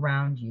all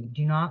around you.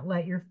 Do not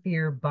let your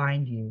fear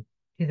bind you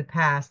to the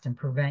past and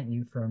prevent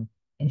you from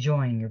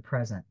enjoying your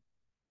present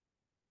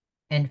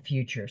and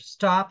future.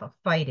 Stop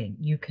fighting.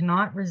 You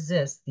cannot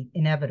resist the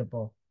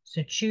inevitable.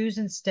 So choose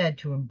instead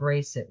to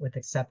embrace it with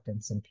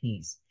acceptance and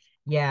peace.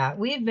 Yeah,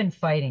 we've been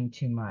fighting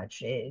too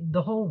much.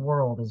 The whole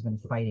world has been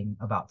fighting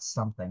about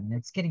something, and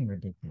it's getting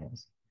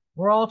ridiculous.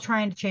 We're all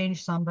trying to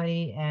change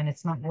somebody, and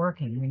it's not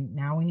working.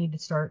 Now we need to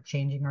start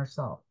changing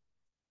ourselves.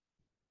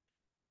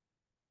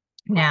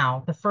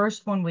 Now, the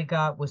first one we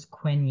got was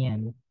Quinn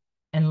Yin.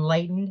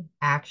 Enlightened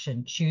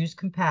action, choose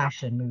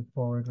compassion, move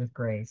forward with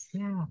grace.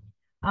 Yeah.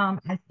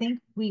 I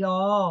think we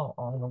all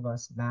of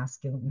us,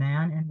 masculine,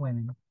 man and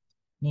women,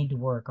 need to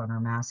work on our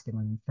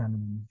masculine and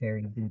feminine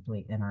very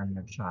deeply in our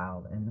inner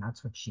child. And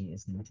that's what she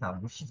is going to tell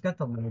you. She's got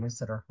the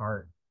lotus at her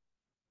heart,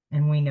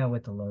 and we know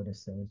what the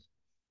lotus is.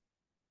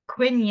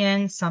 Quinn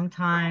Yin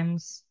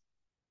sometimes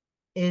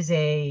is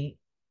a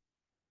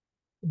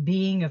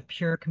being of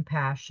pure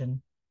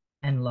compassion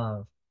and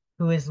love,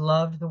 who has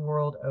loved the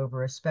world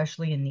over,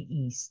 especially in the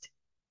East.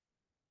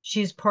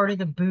 She is part of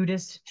the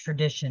Buddhist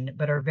tradition,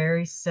 but are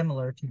very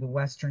similar to the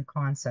Western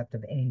concept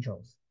of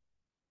angels,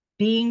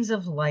 beings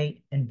of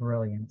light and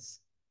brilliance,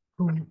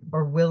 who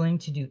are willing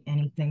to do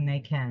anything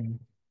they can.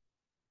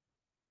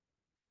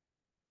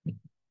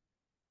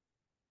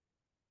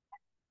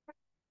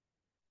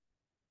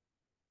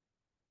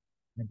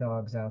 The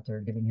dog's out there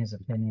giving his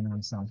opinion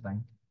on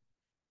something.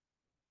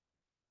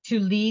 To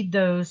lead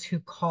those who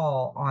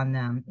call on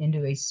them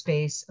into a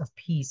space of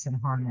peace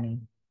and harmony.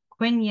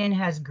 Quinn Yin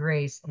has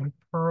grace and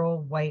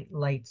pearl white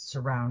light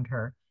surround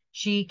her.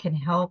 She can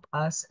help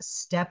us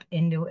step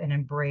into an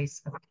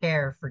embrace of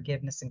care,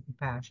 forgiveness, and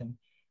compassion.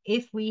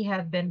 If we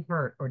have been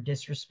hurt or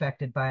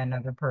disrespected by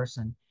another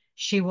person,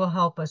 she will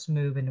help us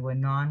move into a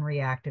non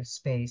reactive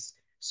space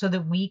so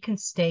that we can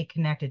stay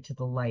connected to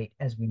the light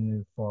as we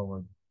move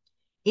forward.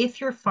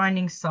 If you're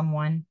finding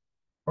someone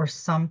or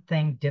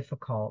something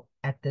difficult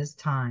at this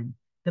time,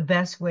 the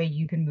best way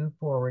you can move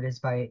forward is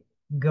by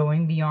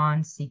going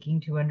beyond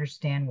seeking to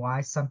understand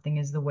why something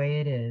is the way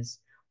it is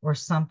or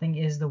something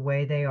is the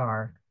way they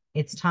are.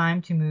 It's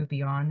time to move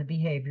beyond the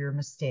behavior,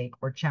 mistake,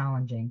 or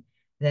challenging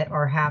that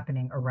are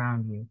happening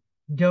around you.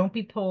 Don't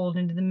be pulled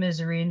into the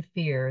misery and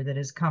fear that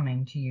is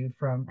coming to you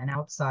from an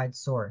outside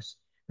source.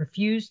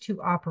 Refuse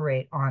to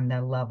operate on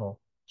that level.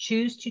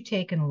 Choose to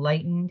take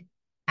enlightened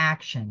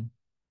action.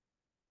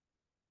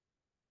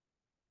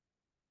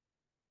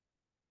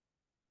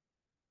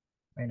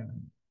 Wait a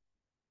minute.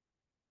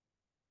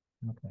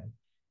 Okay.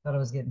 Thought I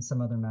was getting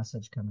some other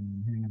message coming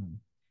in. Hang on.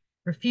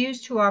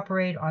 Refuse to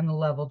operate on the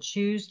level.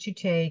 Choose to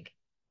take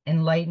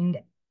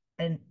enlightened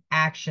an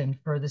action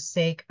for the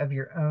sake of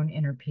your own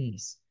inner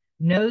peace.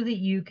 Know that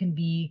you can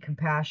be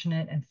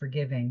compassionate and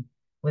forgiving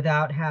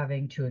without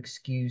having to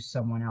excuse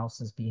someone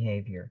else's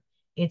behavior.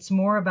 It's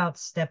more about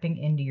stepping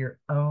into your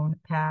own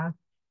path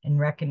and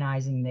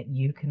recognizing that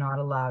you cannot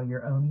allow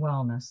your own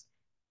wellness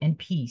and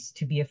peace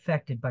to be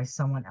affected by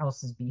someone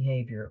else's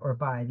behavior or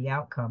by the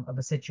outcome of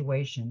a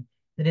situation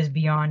that is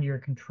beyond your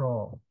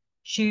control.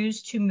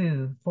 Choose to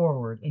move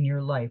forward in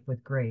your life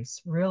with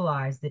grace.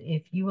 Realize that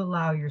if you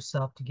allow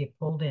yourself to get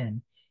pulled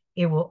in,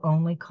 it will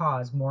only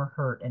cause more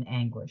hurt and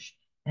anguish.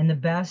 And the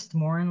best,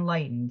 more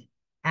enlightened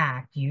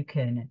act you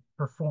can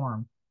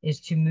perform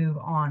is to move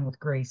on with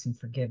grace and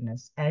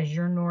forgiveness. As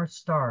your North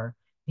Star,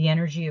 the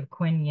energy of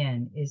Kuan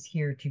Yin is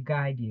here to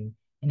guide you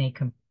in a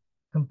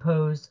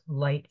composed,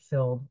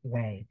 light-filled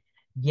way.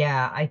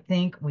 Yeah, I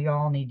think we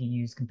all need to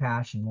use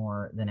compassion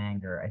more than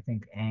anger. I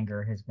think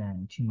anger has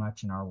been too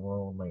much in our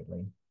world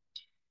lately.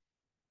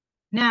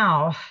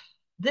 Now,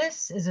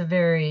 this is a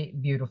very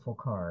beautiful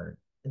card.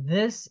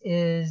 This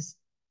is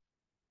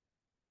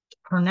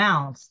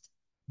pronounced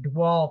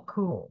Dwal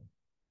Kul.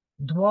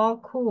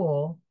 Dwal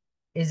Kul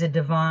is a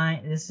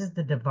divine, this is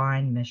the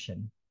divine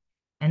mission.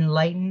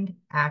 Enlightened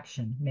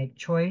action. Make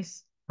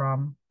choice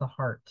from the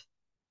heart.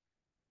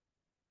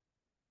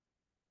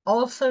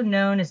 Also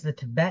known as the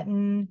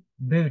Tibetan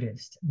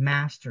Buddhist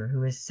master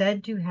who is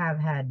said to have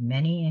had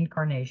many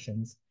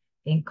incarnations,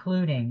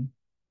 including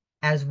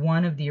as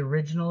one of the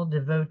original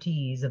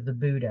devotees of the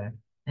Buddha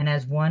and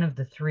as one of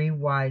the three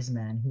wise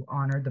men who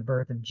honored the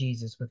birth of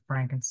Jesus with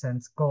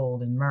frankincense,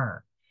 gold, and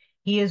myrrh.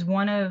 He is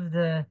one of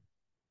the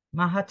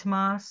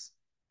Mahatmas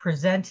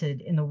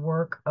presented in the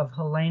work of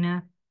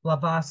Helena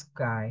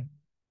Blavatsky,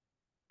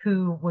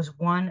 who was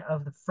one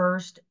of the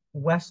first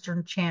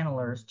Western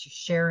channelers to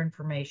share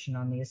information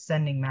on the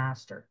ascending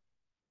master.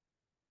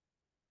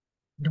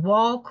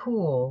 Dwal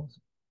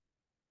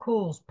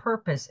Kul's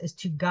purpose is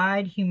to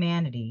guide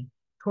humanity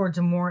towards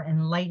a more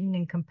enlightened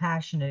and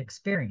compassionate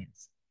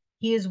experience.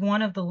 He is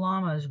one of the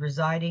lamas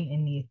residing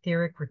in the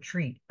etheric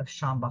retreat of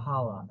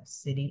Shambhala, a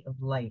city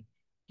of light.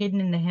 Hidden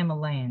in the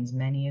Himalayas,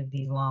 many of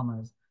these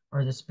lamas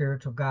are the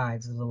spiritual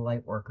guides of the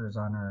light workers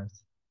on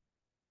earth.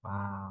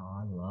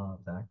 Wow, I love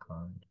that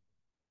card.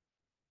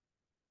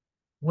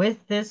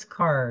 With this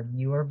card,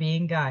 you are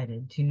being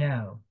guided to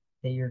know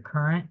that your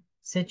current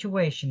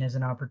situation is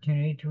an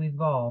opportunity to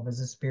evolve as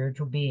a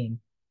spiritual being,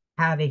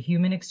 have a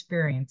human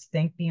experience,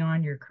 think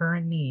beyond your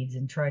current needs,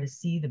 and try to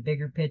see the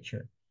bigger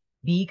picture.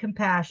 Be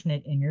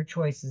compassionate in your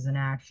choices and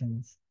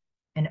actions,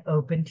 and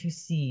open to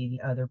see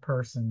the other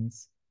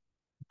person's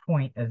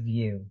point of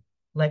view.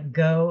 Let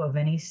go of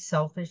any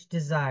selfish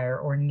desire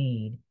or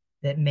need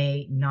that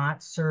may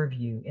not serve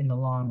you in the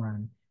long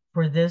run,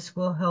 for this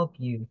will help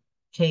you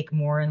take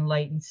more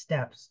enlightened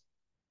steps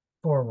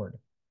forward.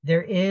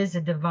 There is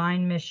a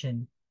divine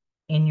mission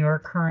in your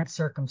current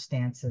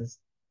circumstances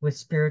with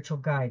spiritual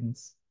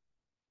guidance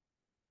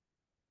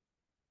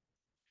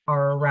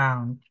are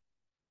around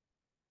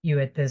you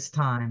at this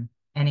time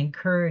and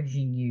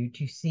encouraging you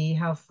to see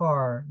how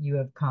far you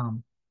have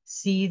come.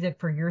 See that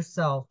for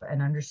yourself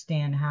and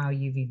understand how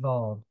you've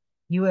evolved.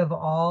 You have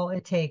all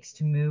it takes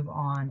to move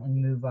on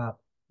and move up.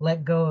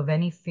 Let go of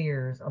any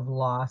fears of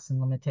loss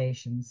and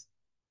limitations.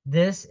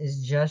 This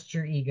is just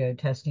your ego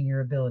testing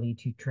your ability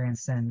to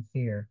transcend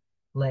fear.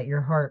 Let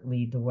your heart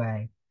lead the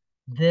way.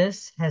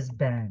 This has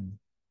been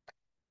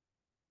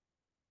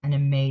an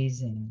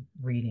amazing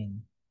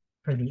reading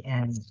for the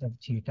end of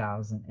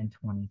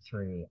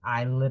 2023.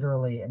 I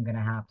literally am going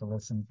to have to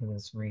listen to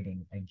this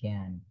reading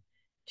again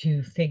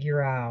to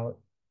figure out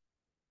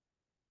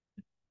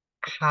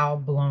how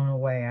blown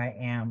away I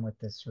am with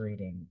this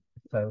reading,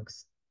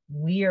 folks.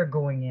 We are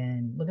going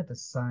in, look at the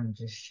sun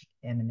just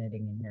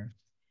emanating in here.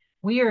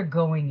 We are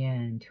going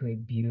into a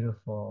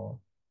beautiful,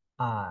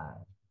 uh,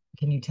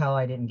 can you tell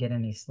I didn't get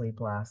any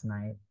sleep last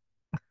night?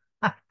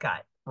 I've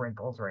got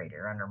wrinkles right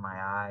here under my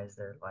eyes.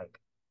 They're like,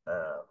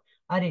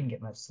 I didn't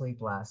get much sleep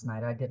last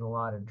night. I did a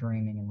lot of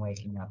dreaming and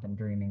waking up and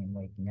dreaming and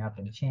waking up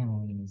and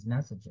channeling these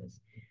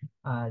messages.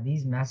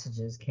 These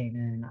messages came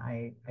in.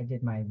 I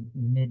did my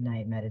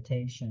midnight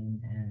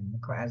meditation, and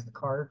as the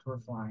cards were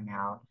flying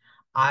out,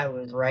 I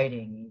was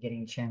writing and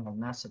getting channeled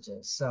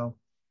messages. So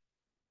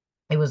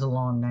it was a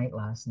long night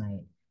last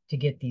night. to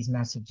get these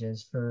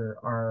messages for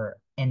our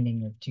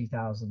ending of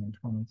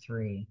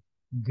 2023.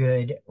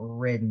 Good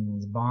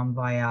riddance, bon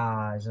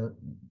voyage.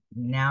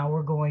 Now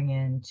we're going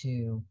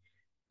into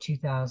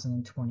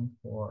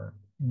 2024,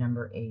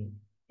 number 8,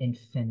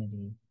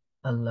 infinity,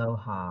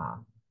 aloha,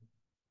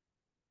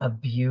 a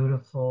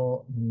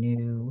beautiful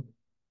new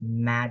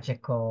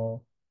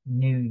magical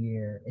new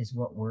year is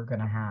what we're going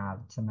to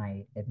have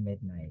tonight at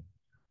midnight.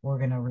 We're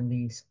going to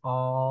release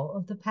all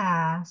of the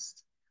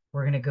past.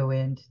 We're going to go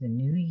into the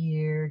new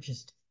year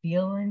just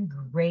feeling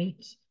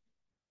great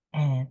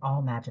and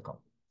all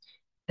magical.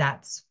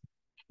 That's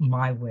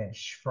my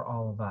wish for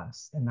all of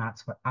us. And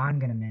that's what I'm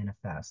going to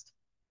manifest.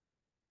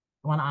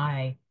 When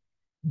I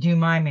do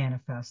my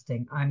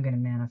manifesting, I'm going to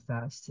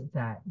manifest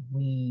that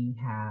we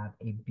have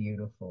a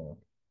beautiful,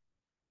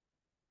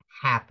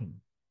 happy,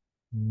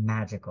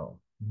 magical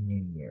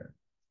new year.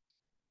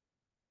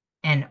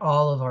 And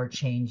all of our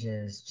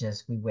changes,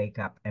 just we wake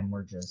up and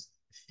we're just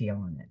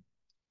feeling it.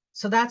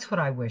 So that's what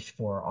I wish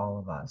for all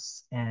of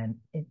us. And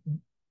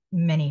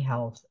many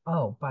health.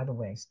 Oh, by the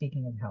way,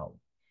 speaking of health,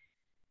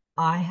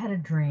 I had a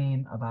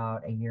dream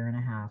about a year and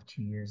a half,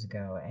 2 years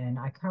ago, and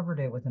I covered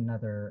it with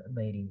another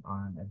lady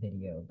on a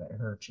video, but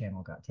her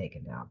channel got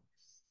taken down.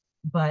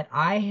 But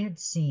I had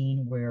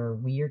seen where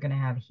we are going to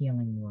have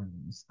healing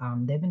rooms.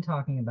 They've been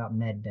talking about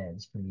med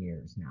beds for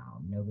years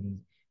now.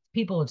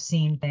 People have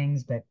seen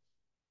things, but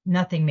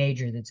nothing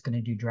major that's going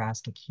to do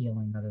drastic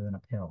healing other than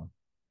a pill.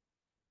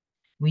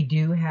 We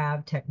do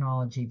have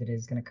technology that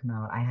is going to come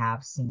out. I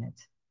have seen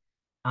it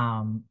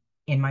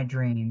in my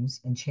dreams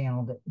and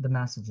channeled the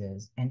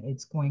messages, and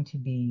it's going to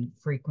be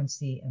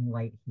frequency and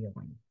light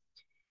healing.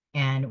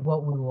 And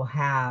what we will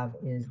have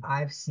is,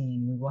 I've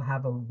seen, we will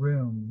have a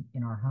room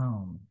in our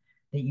home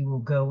that you will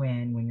go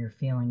in when you're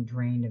feeling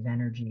drained of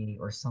energy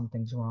or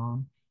something's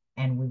wrong.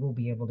 And we will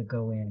be able to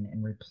go in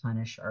and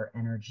replenish our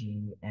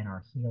energy and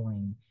our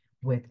healing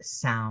with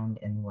sound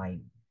and light.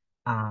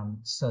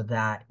 So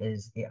that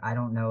is, I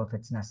don't know if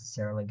it's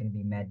necessarily going to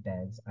be med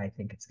beds. I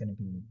think it's going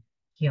to be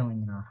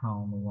healing in our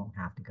home. We won't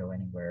have to go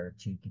anywhere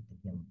to get the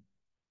healing.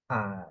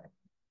 Uh,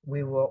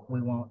 we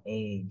won't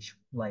age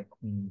like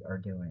we are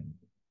doing.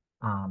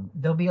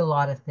 There'll be a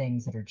lot of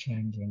things that are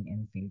changing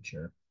in the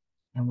future,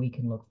 and we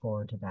can look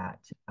forward to that.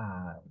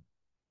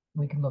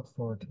 We can look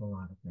forward to a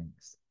lot of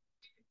things.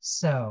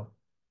 So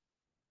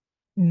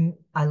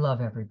I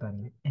love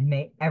everybody, and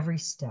may every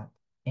step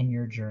in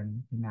your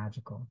journey be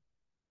magical.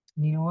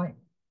 And you know what?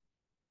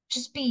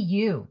 Just be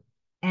you.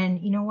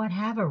 And you know what?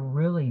 Have a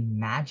really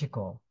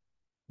magical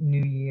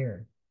new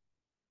year.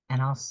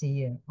 And I'll see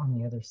you on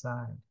the other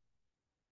side.